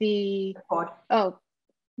 With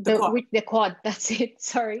the Quad. That's it.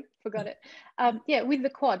 Sorry, forgot it. With the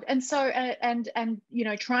Quad, and so and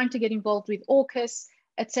trying to get involved with AUKUS,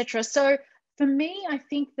 etc. So for me, I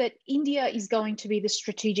think that India is going to be the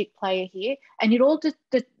strategic player here, and it all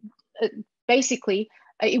basically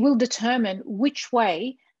it will determine which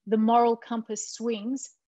way the moral compass swings,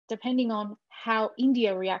 depending on how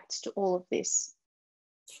India reacts to all of this.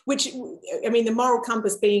 Which, I mean, the moral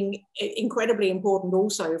compass being incredibly important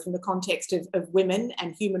also from the context of women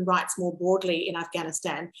and human rights more broadly in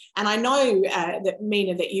Afghanistan. And I know that,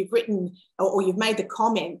 Mina, that you've written or you've made the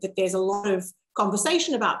comment that there's a lot of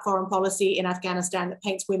conversation about foreign policy in Afghanistan that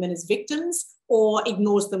paints women as victims or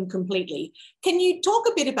ignores them completely. Can you talk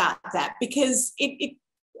a bit about that? Because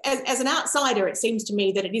as an outsider, it seems to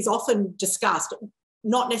me that it is often discussed,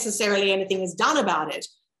 not necessarily anything is done about it,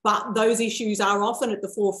 but those issues are often at the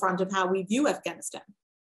forefront of how we view Afghanistan.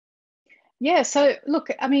 Yeah, so look,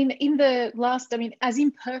 I mean, as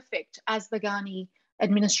imperfect as the Ghani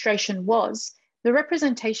administration was, the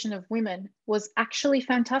representation of women was actually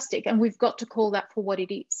fantastic, and we've got to call that for what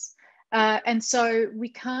it is. And so we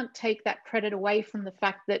can't take that credit away from the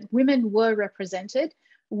fact that women were represented,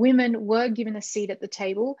 women were given a seat at the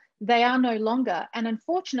table. They are no longer. And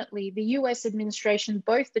unfortunately, the US administration,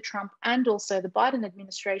 both the Trump and also the Biden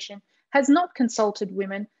administration, has not consulted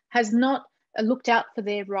women, has not looked out for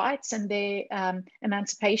their rights and their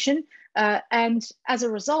emancipation. And as a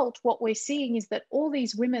result, what we're seeing is that all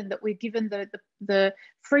these women that we've given the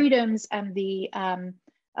freedoms and the,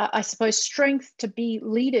 I suppose, strength to be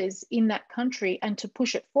leaders in that country and to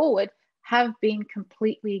push it forward have been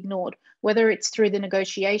completely ignored, whether it's through the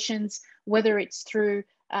negotiations, whether it's through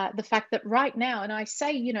the fact that right now, and I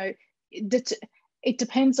say, it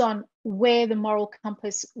depends on where the moral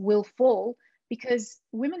compass will fall, because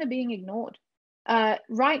women are being ignored.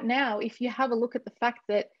 Right now, if you have a look at the fact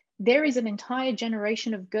that there is an entire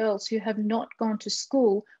generation of girls who have not gone to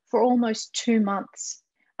school for almost 2 months.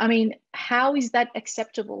 I mean, how is that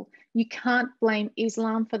acceptable? You can't blame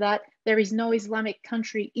Islam for that. There is no Islamic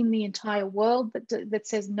country in the entire world that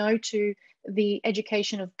says no to the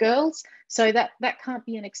education of girls. So that can't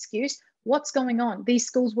be an excuse. What's going on? These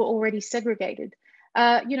schools were already segregated.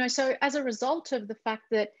 So as a result of the fact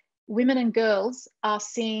that women and girls are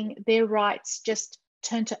seeing their rights just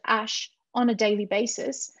turn to ash on a daily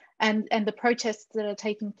basis, and the protests that are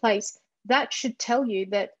taking place, that should tell you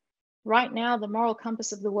that right now the moral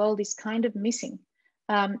compass of the world is kind of missing.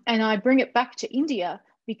 And I bring it back to India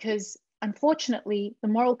because unfortunately the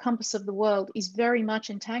moral compass of the world is very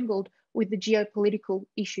much entangled with the geopolitical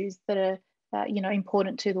issues that are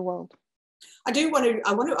important to the world. I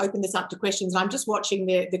want to open this up to questions. I'm just watching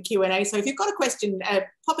the Q&A. So if you've got a question,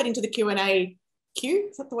 pop it into the Q&A queue.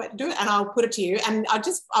 Is that the way to do it? And I'll put it to you. And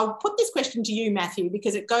I'll put this question to you, Matthew,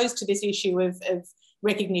 because it goes to this issue of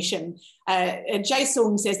recognition. Jae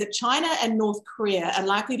Sung says that China and North Korea are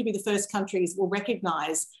likely to be the first countries will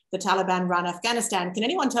recognise the Taliban-run Afghanistan. Can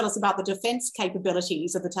anyone tell us about the defence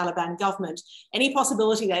capabilities of the Taliban government? Any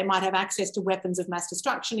possibility they might have access to weapons of mass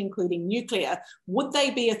destruction, including nuclear? Would they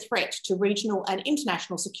be a threat to regional and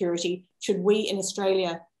international security? Should we in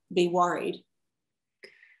Australia be worried?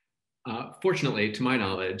 Fortunately, to my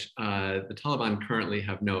knowledge, the Taliban currently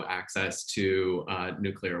have no access to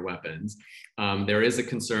nuclear weapons. There is a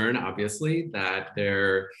concern, obviously, that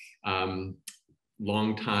their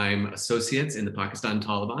longtime associates in the Pakistan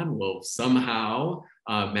Taliban will somehow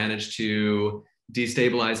manage to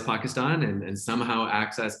destabilize Pakistan and somehow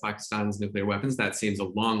access Pakistan's nuclear weapons. That seems a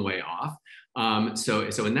long way off.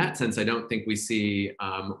 So in that sense, I don't think we see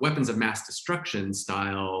weapons of mass destruction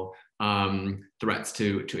style threats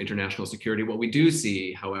to international security. What we do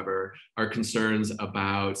see, however, are concerns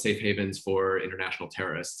about safe havens for international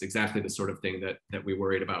terrorists, exactly the sort of thing that we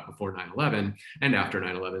worried about before 9/11 and after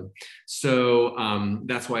 9/11. So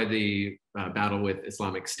that's why the battle with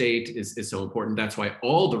Islamic State is so important. That's why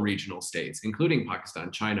all the regional states, including Pakistan,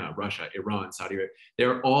 China, Russia, Iran, Saudi Arabia,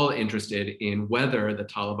 they're all interested in whether the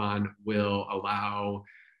Taliban will allow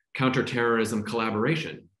counterterrorism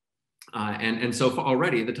collaboration. And so far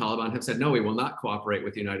already, the Taliban have said, no, we will not cooperate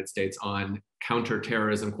with the United States on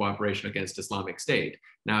counterterrorism cooperation against Islamic State.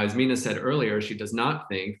 Now, as Mina said earlier, she does not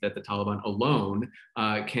think that the Taliban alone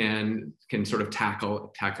can sort of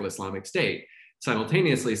tackle Islamic State,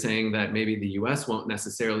 simultaneously saying that maybe the US won't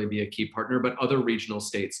necessarily be a key partner, but other regional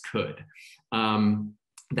states could.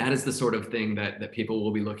 That is the sort of thing that people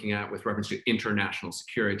will be looking at with reference to international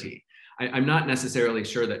security. I'm not necessarily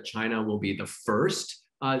sure that China will be the first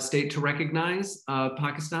state to recognize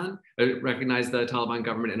Pakistan, recognize the Taliban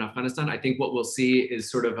government in Afghanistan. I think what we'll see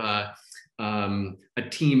is sort of a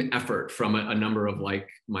team effort from a number of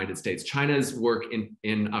like-minded states. China's work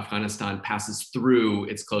in Afghanistan passes through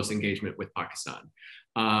its close engagement with Pakistan.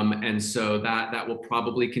 And so that will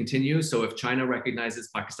probably continue. So if China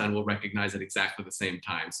recognizes, Pakistan will recognize at exactly the same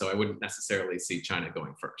time. So I wouldn't necessarily see China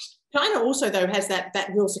going first. China also, though, has that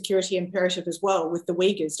real security imperative as well with the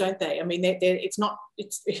Uyghurs, don't they? I mean, that's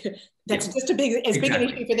just as big an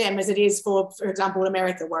issue for them as it is for example,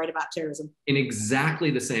 America worried about terrorism. In exactly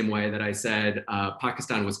the same way that I said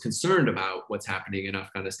Pakistan was concerned about what's happening in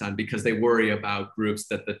Afghanistan because they worry about groups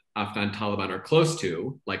that the Afghan Taliban are close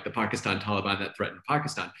to, like the Pakistan Taliban that threaten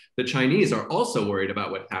Pakistan. The Chinese are also worried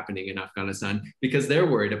about what's happening in Afghanistan because they're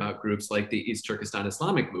worried about groups like the East Turkestan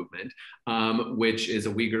Islamic Movement, which is a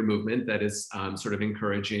Uyghur movement that is sort of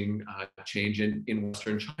encouraging change in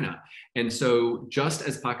Western China. And so just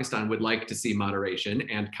as Pakistan would like to see moderation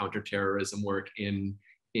and counterterrorism work in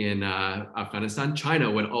Afghanistan, China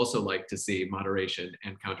would also like to see moderation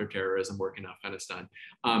and counterterrorism work in Afghanistan.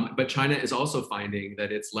 But China is also finding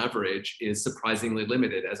that its leverage is surprisingly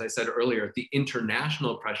limited. As I said earlier, the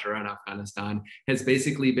international pressure on Afghanistan has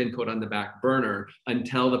basically been put on the back burner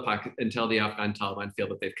until the Afghan Taliban feel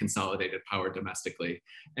that they've consolidated power domestically.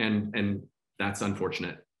 And that's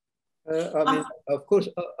unfortunate. I mean, of course,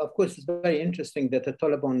 it's very interesting that the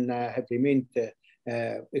Taliban have remained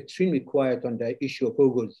extremely quiet on the issue of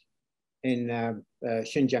Uyghurs in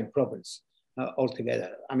Xinjiang province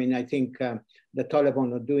altogether. I mean, I think the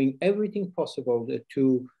Taliban are doing everything possible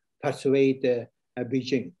to persuade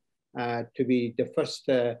Beijing to be the first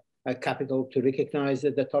capital to recognize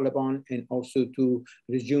the Taliban and also to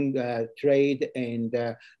resume trade and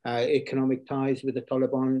economic ties with the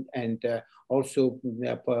Taliban, and also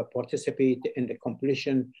participate in the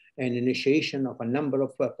completion and initiation of a number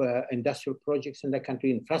of industrial projects in the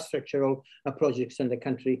country, infrastructural projects in the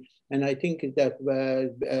country. And I think that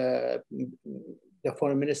the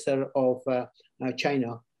foreign minister of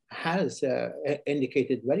China has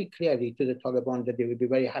indicated very clearly to the Taliban that they would be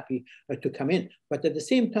very happy to come in. But at the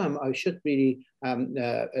same time, I should really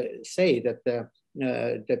say that the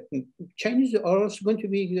Chinese are also going to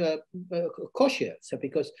be cautious,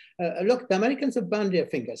 because look, the Americans have burned their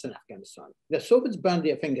fingers in Afghanistan. The Soviets burned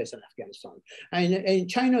their fingers in Afghanistan. And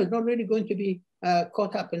China is not really going to be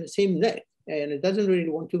caught up in the same net. And it doesn't really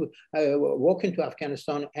want to walk into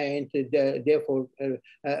Afghanistan and therefore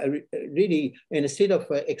really, instead of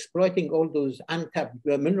exploiting all those untapped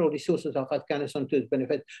mineral resources of Afghanistan to its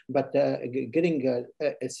benefit, but getting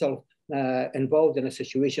itself involved in a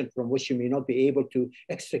situation from which you may not be able to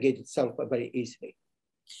extricate itself very easily.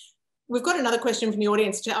 We've got another question from the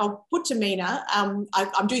audience I'll put to Mina.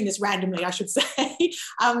 I'm doing this randomly, I should say.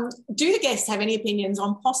 Do the guests have any opinions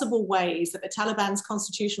on possible ways that the Taliban's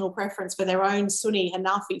constitutional preference for their own Sunni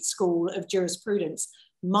Hanafi school of jurisprudence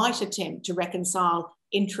might attempt to reconcile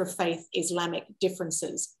intra-faith Islamic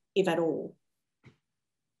differences, if at all?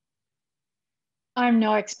 I'm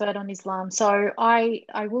no expert on Islam, so I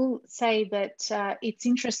will say that it's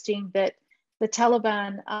interesting that the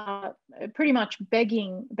Taliban are pretty much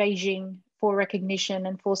begging Beijing for recognition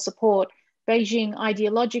and for support. Beijing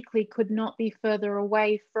ideologically could not be further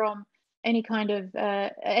away from any kind of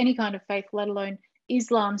faith, let alone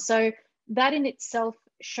Islam. So that in itself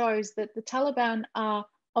shows that the Taliban are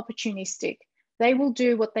opportunistic. They will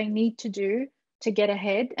do what they need to do to get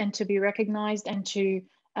ahead and to be recognized and to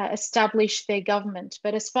establish their government.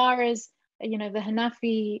 But as far as the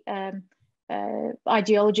Hanafi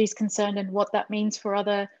ideology is concerned and what that means for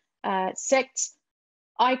other sects,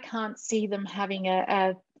 I can't see them having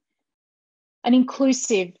an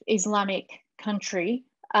inclusive Islamic country.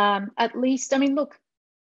 At least, I mean, look,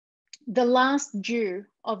 the last Jew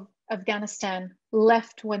of Afghanistan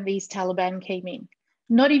left when these Taliban came in.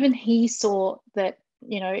 Not even he saw that,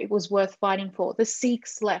 it was worth fighting for. The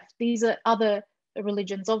Sikhs left. These are other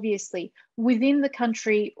religions, obviously. Within the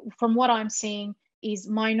country, from what I'm seeing, is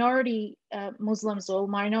minority Muslims or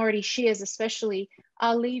minority Shias especially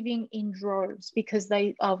are leaving in droves because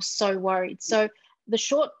they are so worried. So the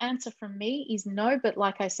short answer from me is no, but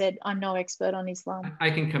like I said, I'm no expert on Islam.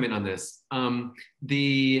 I can come in on this.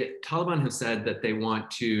 The Taliban have said that they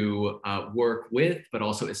want to work with, but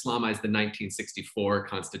also Islamize the 1964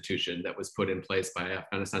 constitution that was put in place by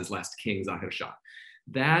Afghanistan's last king, Zahir Shah.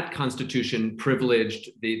 That constitution privileged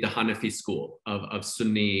the Hanafi school of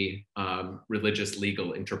Sunni religious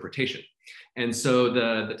legal interpretation. And so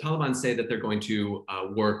the Taliban say that they're going to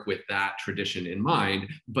work with that tradition in mind,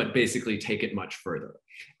 but basically take it much further.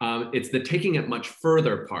 It's the taking it much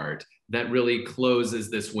further part that really closes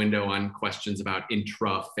this window on questions about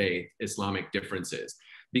intra-faith Islamic differences,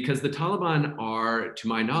 because the Taliban are, to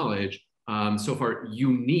my knowledge, so far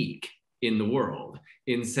unique in the world,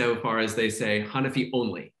 insofar as they say Hanafi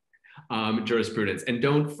only jurisprudence and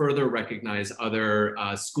don't further recognize other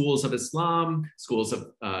schools of Islam, schools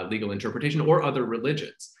of legal interpretation, or other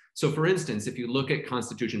religions. So for instance, if you look at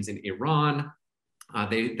constitutions in Iran,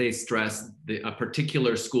 they stress a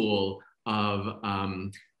particular school of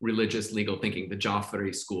religious legal thinking, the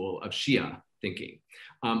Jafari school of Shia thinking.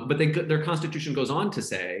 But their constitution goes on to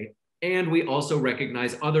say, and we also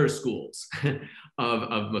recognize other schools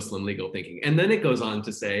of Muslim legal thinking. And then it goes on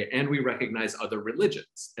to say, and we recognize other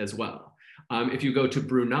religions as well. If you go to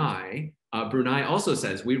Brunei, Brunei also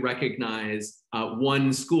says we recognize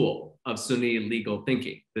one school of Sunni legal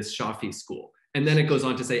thinking, this Shafi school. And then it goes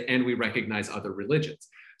on to say, and we recognize other religions.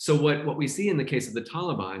 So what we see in the case of the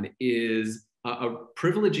Taliban is a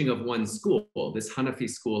privileging of one school, this Hanafi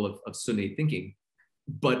school of Sunni thinking,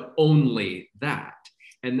 but only that.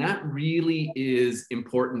 And that really is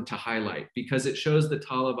important to highlight because it shows the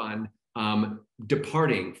Taliban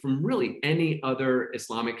departing from really any other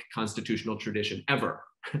Islamic constitutional tradition ever,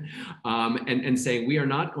 and saying we are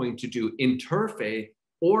not going to do interfaith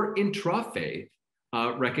or intra-faith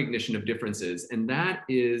recognition of differences. And that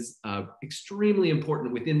is extremely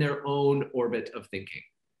important within their own orbit of thinking.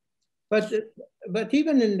 But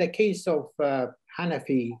even in the case of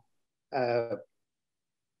Hanafi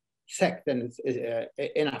sect in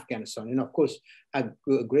Afghanistan, and of course, a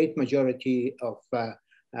great majority of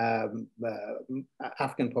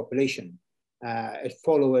Afghan population is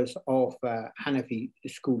followers of Hanafi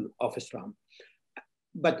school of Islam.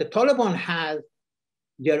 But the Taliban has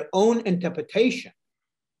their own interpretation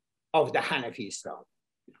of the Hanafi Islam,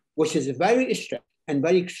 which is very strict and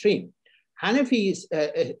very extreme. Hanafi's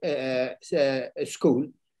school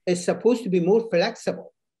is supposed to be more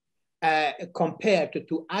flexible compared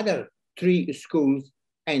to other three schools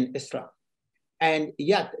in Islam. And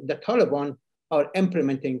yet the Taliban are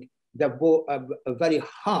implementing a very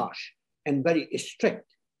harsh and very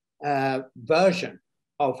strict version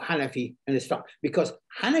of Hanafi in Islam, because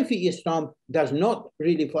Hanafi Islam does not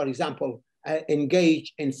really, for example,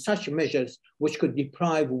 engage in such measures which could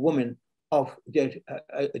deprive women of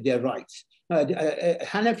their rights.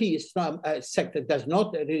 Hanafi Islam sector does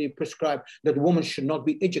not really prescribe that women should not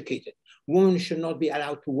be educated. Women should not be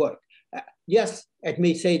allowed to work. Yes, it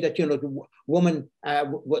may say that the woman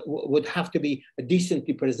would have to be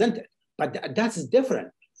decently presented, but that's different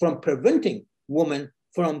from preventing women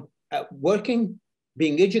from working,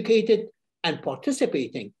 being educated, and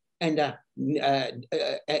participating in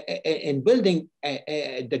building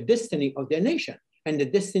the destiny of their nation and the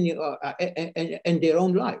destiny in their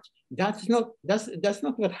own lives. That's not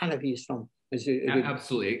what Hanafi Islam is.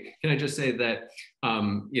 Absolutely. Can I just say that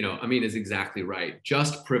Amin is exactly right.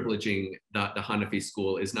 Just privileging the Hanafi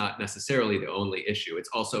school is not necessarily the only issue. It's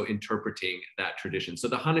also interpreting that tradition. So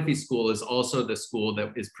the Hanafi school is also the school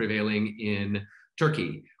that is prevailing in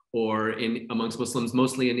Turkey or amongst Muslims,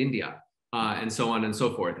 mostly in India. And so on and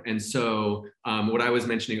so forth. And so what I was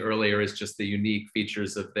mentioning earlier is just the unique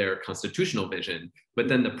features of their constitutional vision, but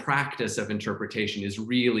then the practice of interpretation is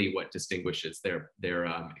really what distinguishes their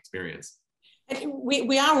experience.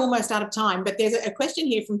 We are almost out of time, but there's a question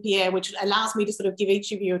here from Pierre, which allows me to sort of give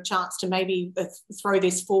each of you a chance to maybe throw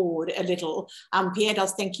this forward a little. Pierre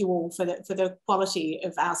does thank you all for the quality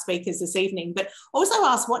of our speakers this evening, but also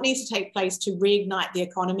ask what needs to take place to reignite the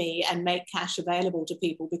economy and make cash available to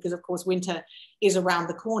people, because of course winter is around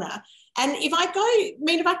the corner. And if I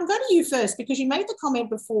can go to you first, because you made the comment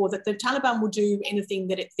before that the Taliban will do anything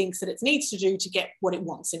that it thinks that it needs to do to get what it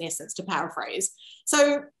wants, in essence, to paraphrase.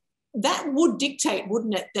 So that would dictate,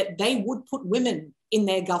 wouldn't it, that they would put women in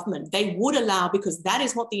their government. They would allow, because that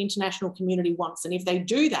is what the international community wants. And if they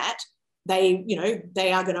do that, they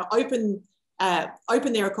are going to open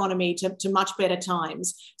their economy to much better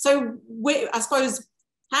times. So I suppose,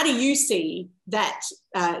 how do you see that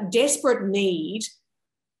desperate need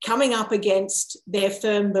coming up against their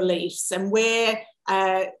firm beliefs, and we're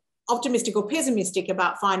optimistic or pessimistic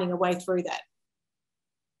about finding a way through that?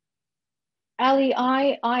 Ali,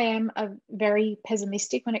 I am very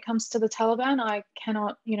pessimistic when it comes to the Taliban. I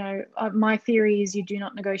cannot, my theory is you do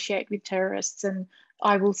not negotiate with terrorists, and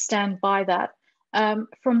I will stand by that.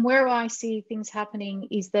 From where I see things happening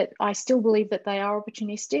is that I still believe that they are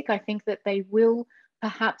opportunistic. I think that they will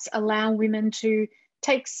perhaps allow women to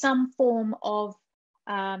take some form of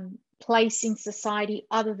place in society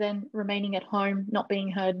other than remaining at home, not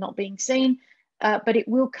being heard, not being seen. But it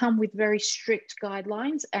will come with very strict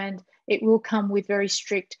guidelines, and it will come with very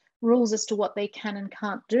strict rules as to what they can and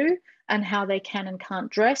can't do and how they can and can't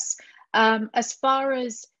dress. As far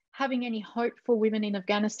as having any hope for women in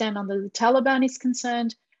Afghanistan under the Taliban is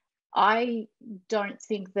concerned, I don't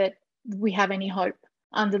think that we have any hope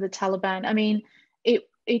under the Taliban. I mean,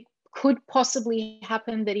 it could possibly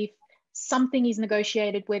happen that if something is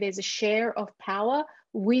negotiated where there's a share of power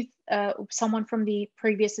with someone from the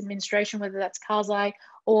previous administration, whether that's Karzai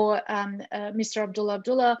or Mr.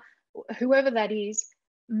 Abdullah, whoever that is,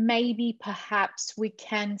 maybe perhaps we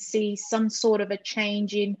can see some sort of a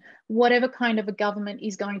change in whatever kind of a government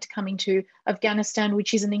is going to come into Afghanistan,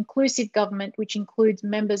 which is an inclusive government, which includes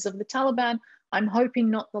members of the Taliban. I'm hoping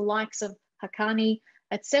not the likes of Haqqani,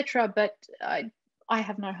 etc. But I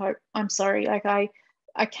have no hope. I'm sorry. Like I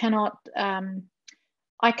cannot.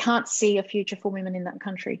 I can't see a future for women in that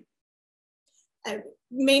country.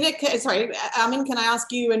 Mina, Amin, can I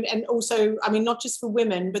ask you, and also, I mean, not just for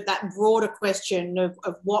women, but that broader question of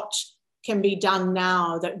what can be done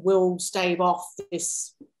now that will stave off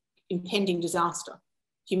this impending disaster,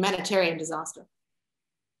 humanitarian disaster?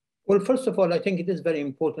 Well, first of all, I think it is very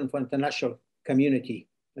important for international community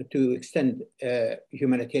to extend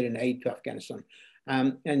humanitarian aid to Afghanistan.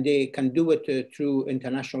 And they can do it through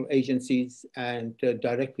international agencies and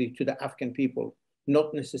directly to the Afghan people,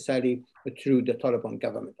 not necessarily through the Taliban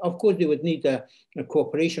government. Of course, they would need the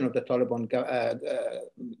cooperation of the Taliban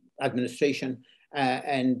administration.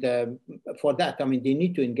 And for that, I mean, they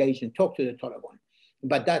need to engage and talk to the Taliban.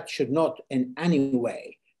 But that should not in any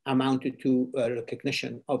way amounted to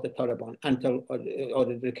recognition of the Taliban until, or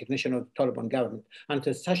the recognition of the Taliban government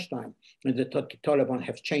until such time the Taliban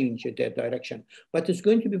have changed their direction. But it's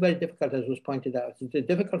going to be very difficult, as was pointed out. It's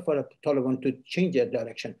difficult for the Taliban to change their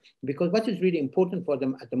direction, because what is really important for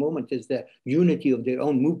them at the moment is the unity of their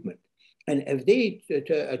own movement. And if they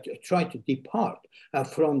try to depart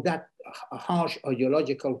from that harsh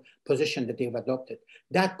ideological position that they've adopted,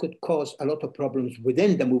 that could cause a lot of problems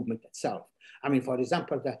within the movement itself. I mean, for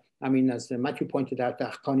example, as Matthew pointed out, the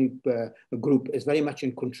Haqqani group is very much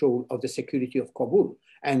in control of the security of Kabul,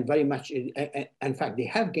 and very much, in fact, they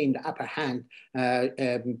have gained the upper hand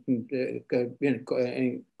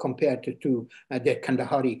compared to their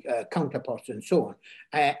Kandahari counterparts and so on.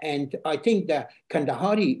 And I think the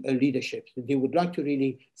Kandahari leadership, they would like to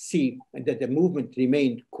really see that the movement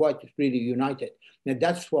remained quite really united. And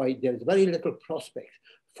that's why there's very little prospect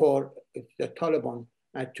for the Taliban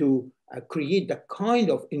to create the kind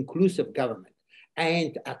of inclusive government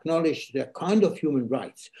and acknowledge the kind of human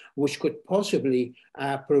rights which could possibly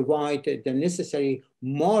provide the necessary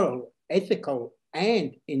moral, ethical,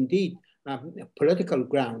 and indeed political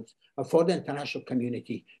grounds for the international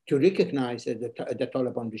community to recognize the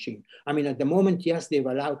Taliban regime. I mean, at the moment, yes, they've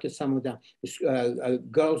allowed some of the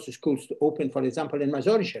girls' schools to open, for example, in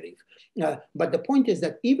Mazar-e Sharif. But the point is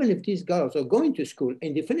that even if these girls are going to school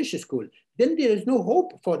and they finish school, then there is no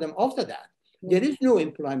hope for them after that. There is no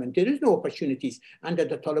employment, there is no opportunities under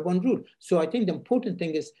the Taliban rule. So I think the important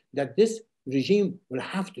thing is that this regime will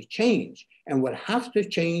have to change, and will have to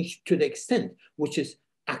change to the extent which is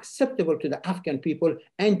acceptable to the Afghan people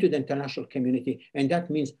and to the international community. And that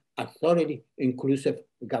means a thoroughly inclusive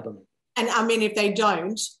government. And I mean, if they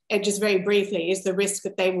don't, just very briefly, is the risk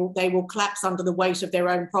that they will collapse under the weight of their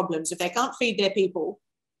own problems if they can't feed their people?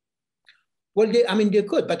 Well, they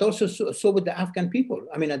could, but also so with the Afghan people.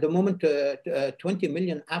 I mean, at the moment, 20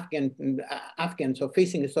 million Afghans are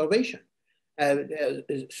facing starvation.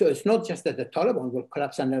 So it's not just that the Taliban will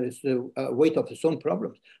collapse under the weight of its own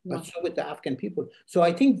problems, but so with the Afghan people. So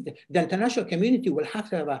I think the international community will have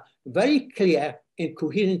to have a very clear and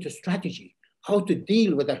coherent strategy how to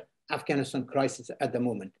deal with the Afghanistan crisis at the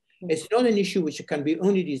moment. It's not an issue which can be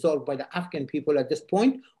only resolved by the Afghan people at this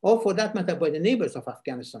point, or for that matter, by the neighbors of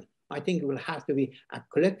Afghanistan. I think it will have to be a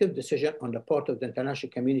collective decision on the part of the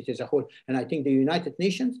international community as a whole. And I think the United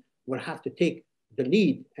Nations will have to take the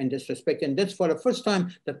lead in this respect. And that's for the first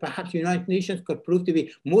time that perhaps the United Nations could prove to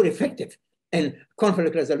be more effective in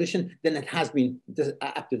conflict resolution than it has been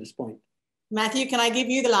up to this point. Matthew, can I give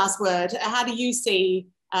you the last word? How do you see,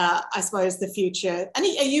 I suppose, the future? And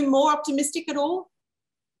are you more optimistic at all?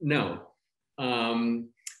 No.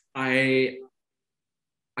 I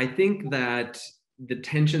think that the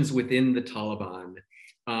tensions within the Taliban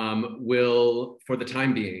will, for the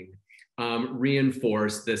time being,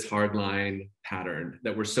 reinforce this hardline pattern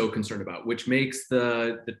that we're so concerned about, which makes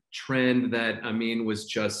the trend that Amin was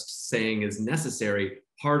just saying is necessary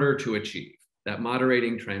harder to achieve. That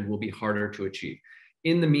moderating trend will be harder to achieve.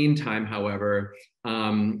 In the meantime, however,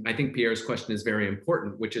 I think Pierre's question is very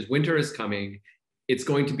important, which is winter is coming. It's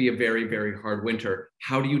going to be a very, very hard winter.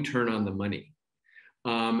 How do you turn on the money?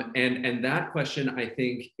 And that question, I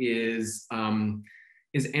think, is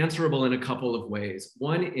answerable in a couple of ways.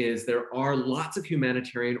 One is there are lots of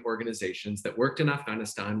humanitarian organizations that worked in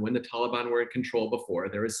Afghanistan when the Taliban were in control before.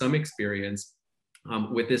 There is some experience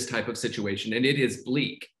with this type of situation, and it is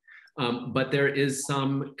bleak. But there is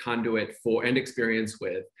some conduit for and experience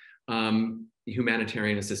with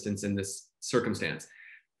humanitarian assistance in this circumstance.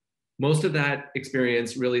 Most of that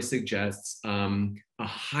experience really suggests a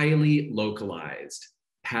highly localized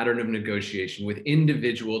pattern of negotiation with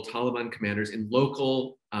individual Taliban commanders in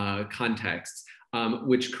local contexts,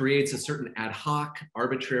 which creates a certain ad hoc,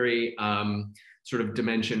 arbitrary sort of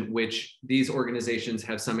dimension, which these organizations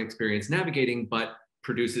have some experience navigating, but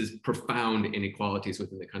produces profound inequalities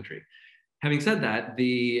within the country. Having said that,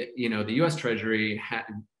 the U.S. Treasury,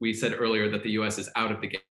 we said earlier that the U.S. is out of the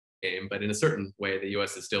game, but in a certain way, the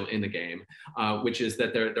U.S. is still in the game, which is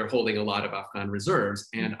that they're holding a lot of Afghan reserves,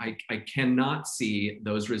 and I cannot see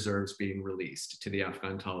those reserves being released to the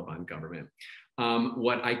Afghan Taliban government.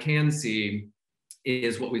 What I can see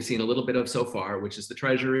is what we've seen a little bit of so far, which is the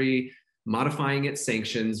Treasury modifying its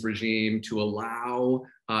sanctions regime to allow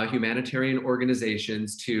humanitarian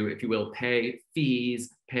organizations to, if you will, pay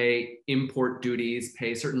fees, pay import duties,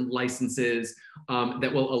 pay certain licenses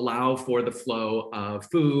that will allow for the flow of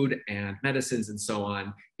food and medicines and so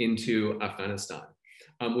on into Afghanistan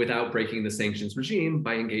without breaking the sanctions regime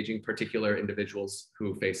by engaging particular individuals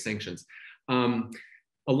who face sanctions.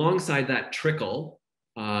 Alongside that trickle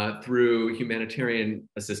through humanitarian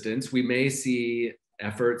assistance, we may see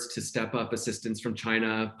efforts to step up assistance from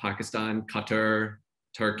China, Pakistan, Qatar,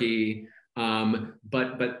 Turkey.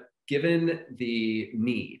 But given the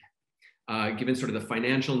need, given sort of the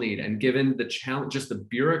financial need, and given the challenge, just the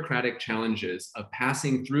bureaucratic challenges of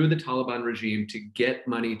passing through the Taliban regime to get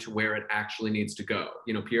money to where it actually needs to go.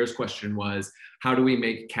 You know, Pierre's question was, how do we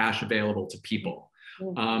make cash available to people?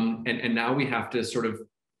 And now we have to sort of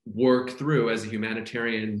work through, as a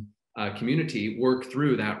humanitarian community, work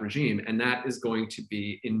through that regime. And that is going to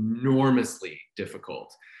be enormously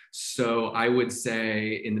difficult. So I would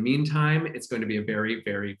say in the meantime, it's going to be a very,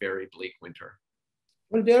 very, very bleak winter.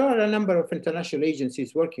 Well, there are a number of international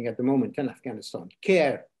agencies working at the moment in Afghanistan.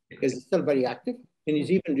 CARE is still very active and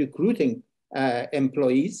is even recruiting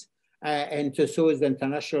employees. And so is the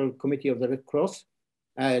International Committee of the Red Cross,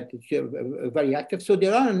 very active. So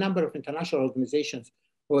there are a number of international organizations.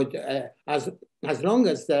 But as long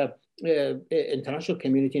as the international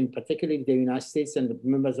community, and particularly the United States and the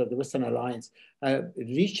members of the Western Alliance,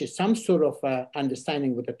 reach some sort of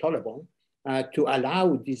understanding with the Taliban to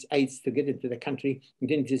allow these aids to get into the country,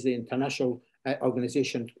 then the international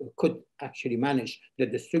organization could actually manage the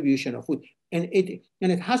distribution of food. And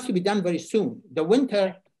it has to be done very soon. The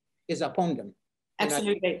winter is upon them.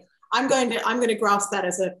 Absolutely. I'm going to grasp that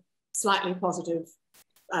as a slightly positive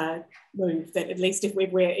move, that at least if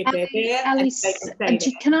they're there. Alice,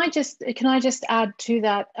 can I just add to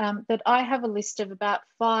that that I have a list of about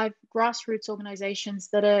 5 grassroots organizations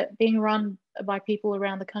that are being run by people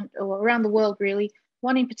around the country, or around the world really.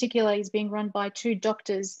 One in particular is being run by 2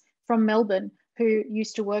 doctors from Melbourne who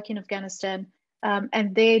used to work in Afghanistan,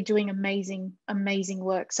 and they're doing amazing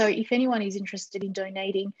work. So if anyone is interested in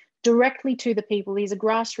donating directly to the people, these are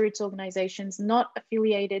grassroots organizations, not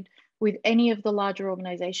affiliated with any of the larger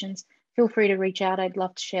organizations, feel free to reach out. I'd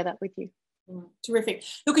love to share that with you. Terrific.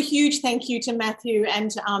 Look, a huge thank you to Matthew and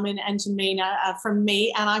to Amin and to Mina from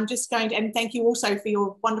me. And I'm just going to, and thank you also for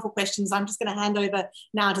your wonderful questions. I'm just going to hand over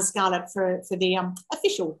now to Scarlett for the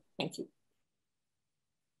official thank you.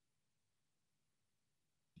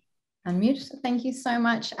 Unmute. Thank you so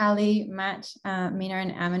much, Ali, Matt, Mina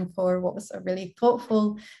and Amin, for what was a really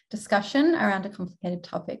thoughtful discussion around a complicated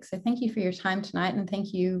topic. So thank you for your time tonight, and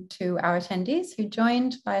thank you to our attendees who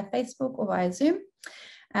joined via Facebook or via Zoom.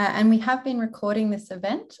 And we have been recording this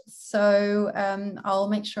event, so I'll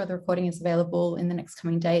make sure the recording is available in the next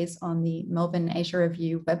coming days on the Melbourne Asia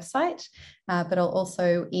Review website, but I'll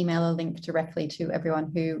also email a link directly to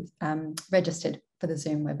everyone who registered for the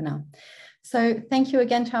Zoom webinar. So thank you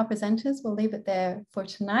again to our presenters. We'll leave it there for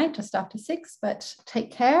tonight, just after 6, but take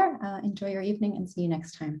care, enjoy your evening, and see you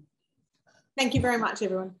next time. Thank you very much,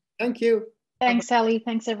 everyone. Thank you. Thanks, Ali.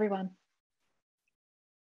 Thanks, everyone.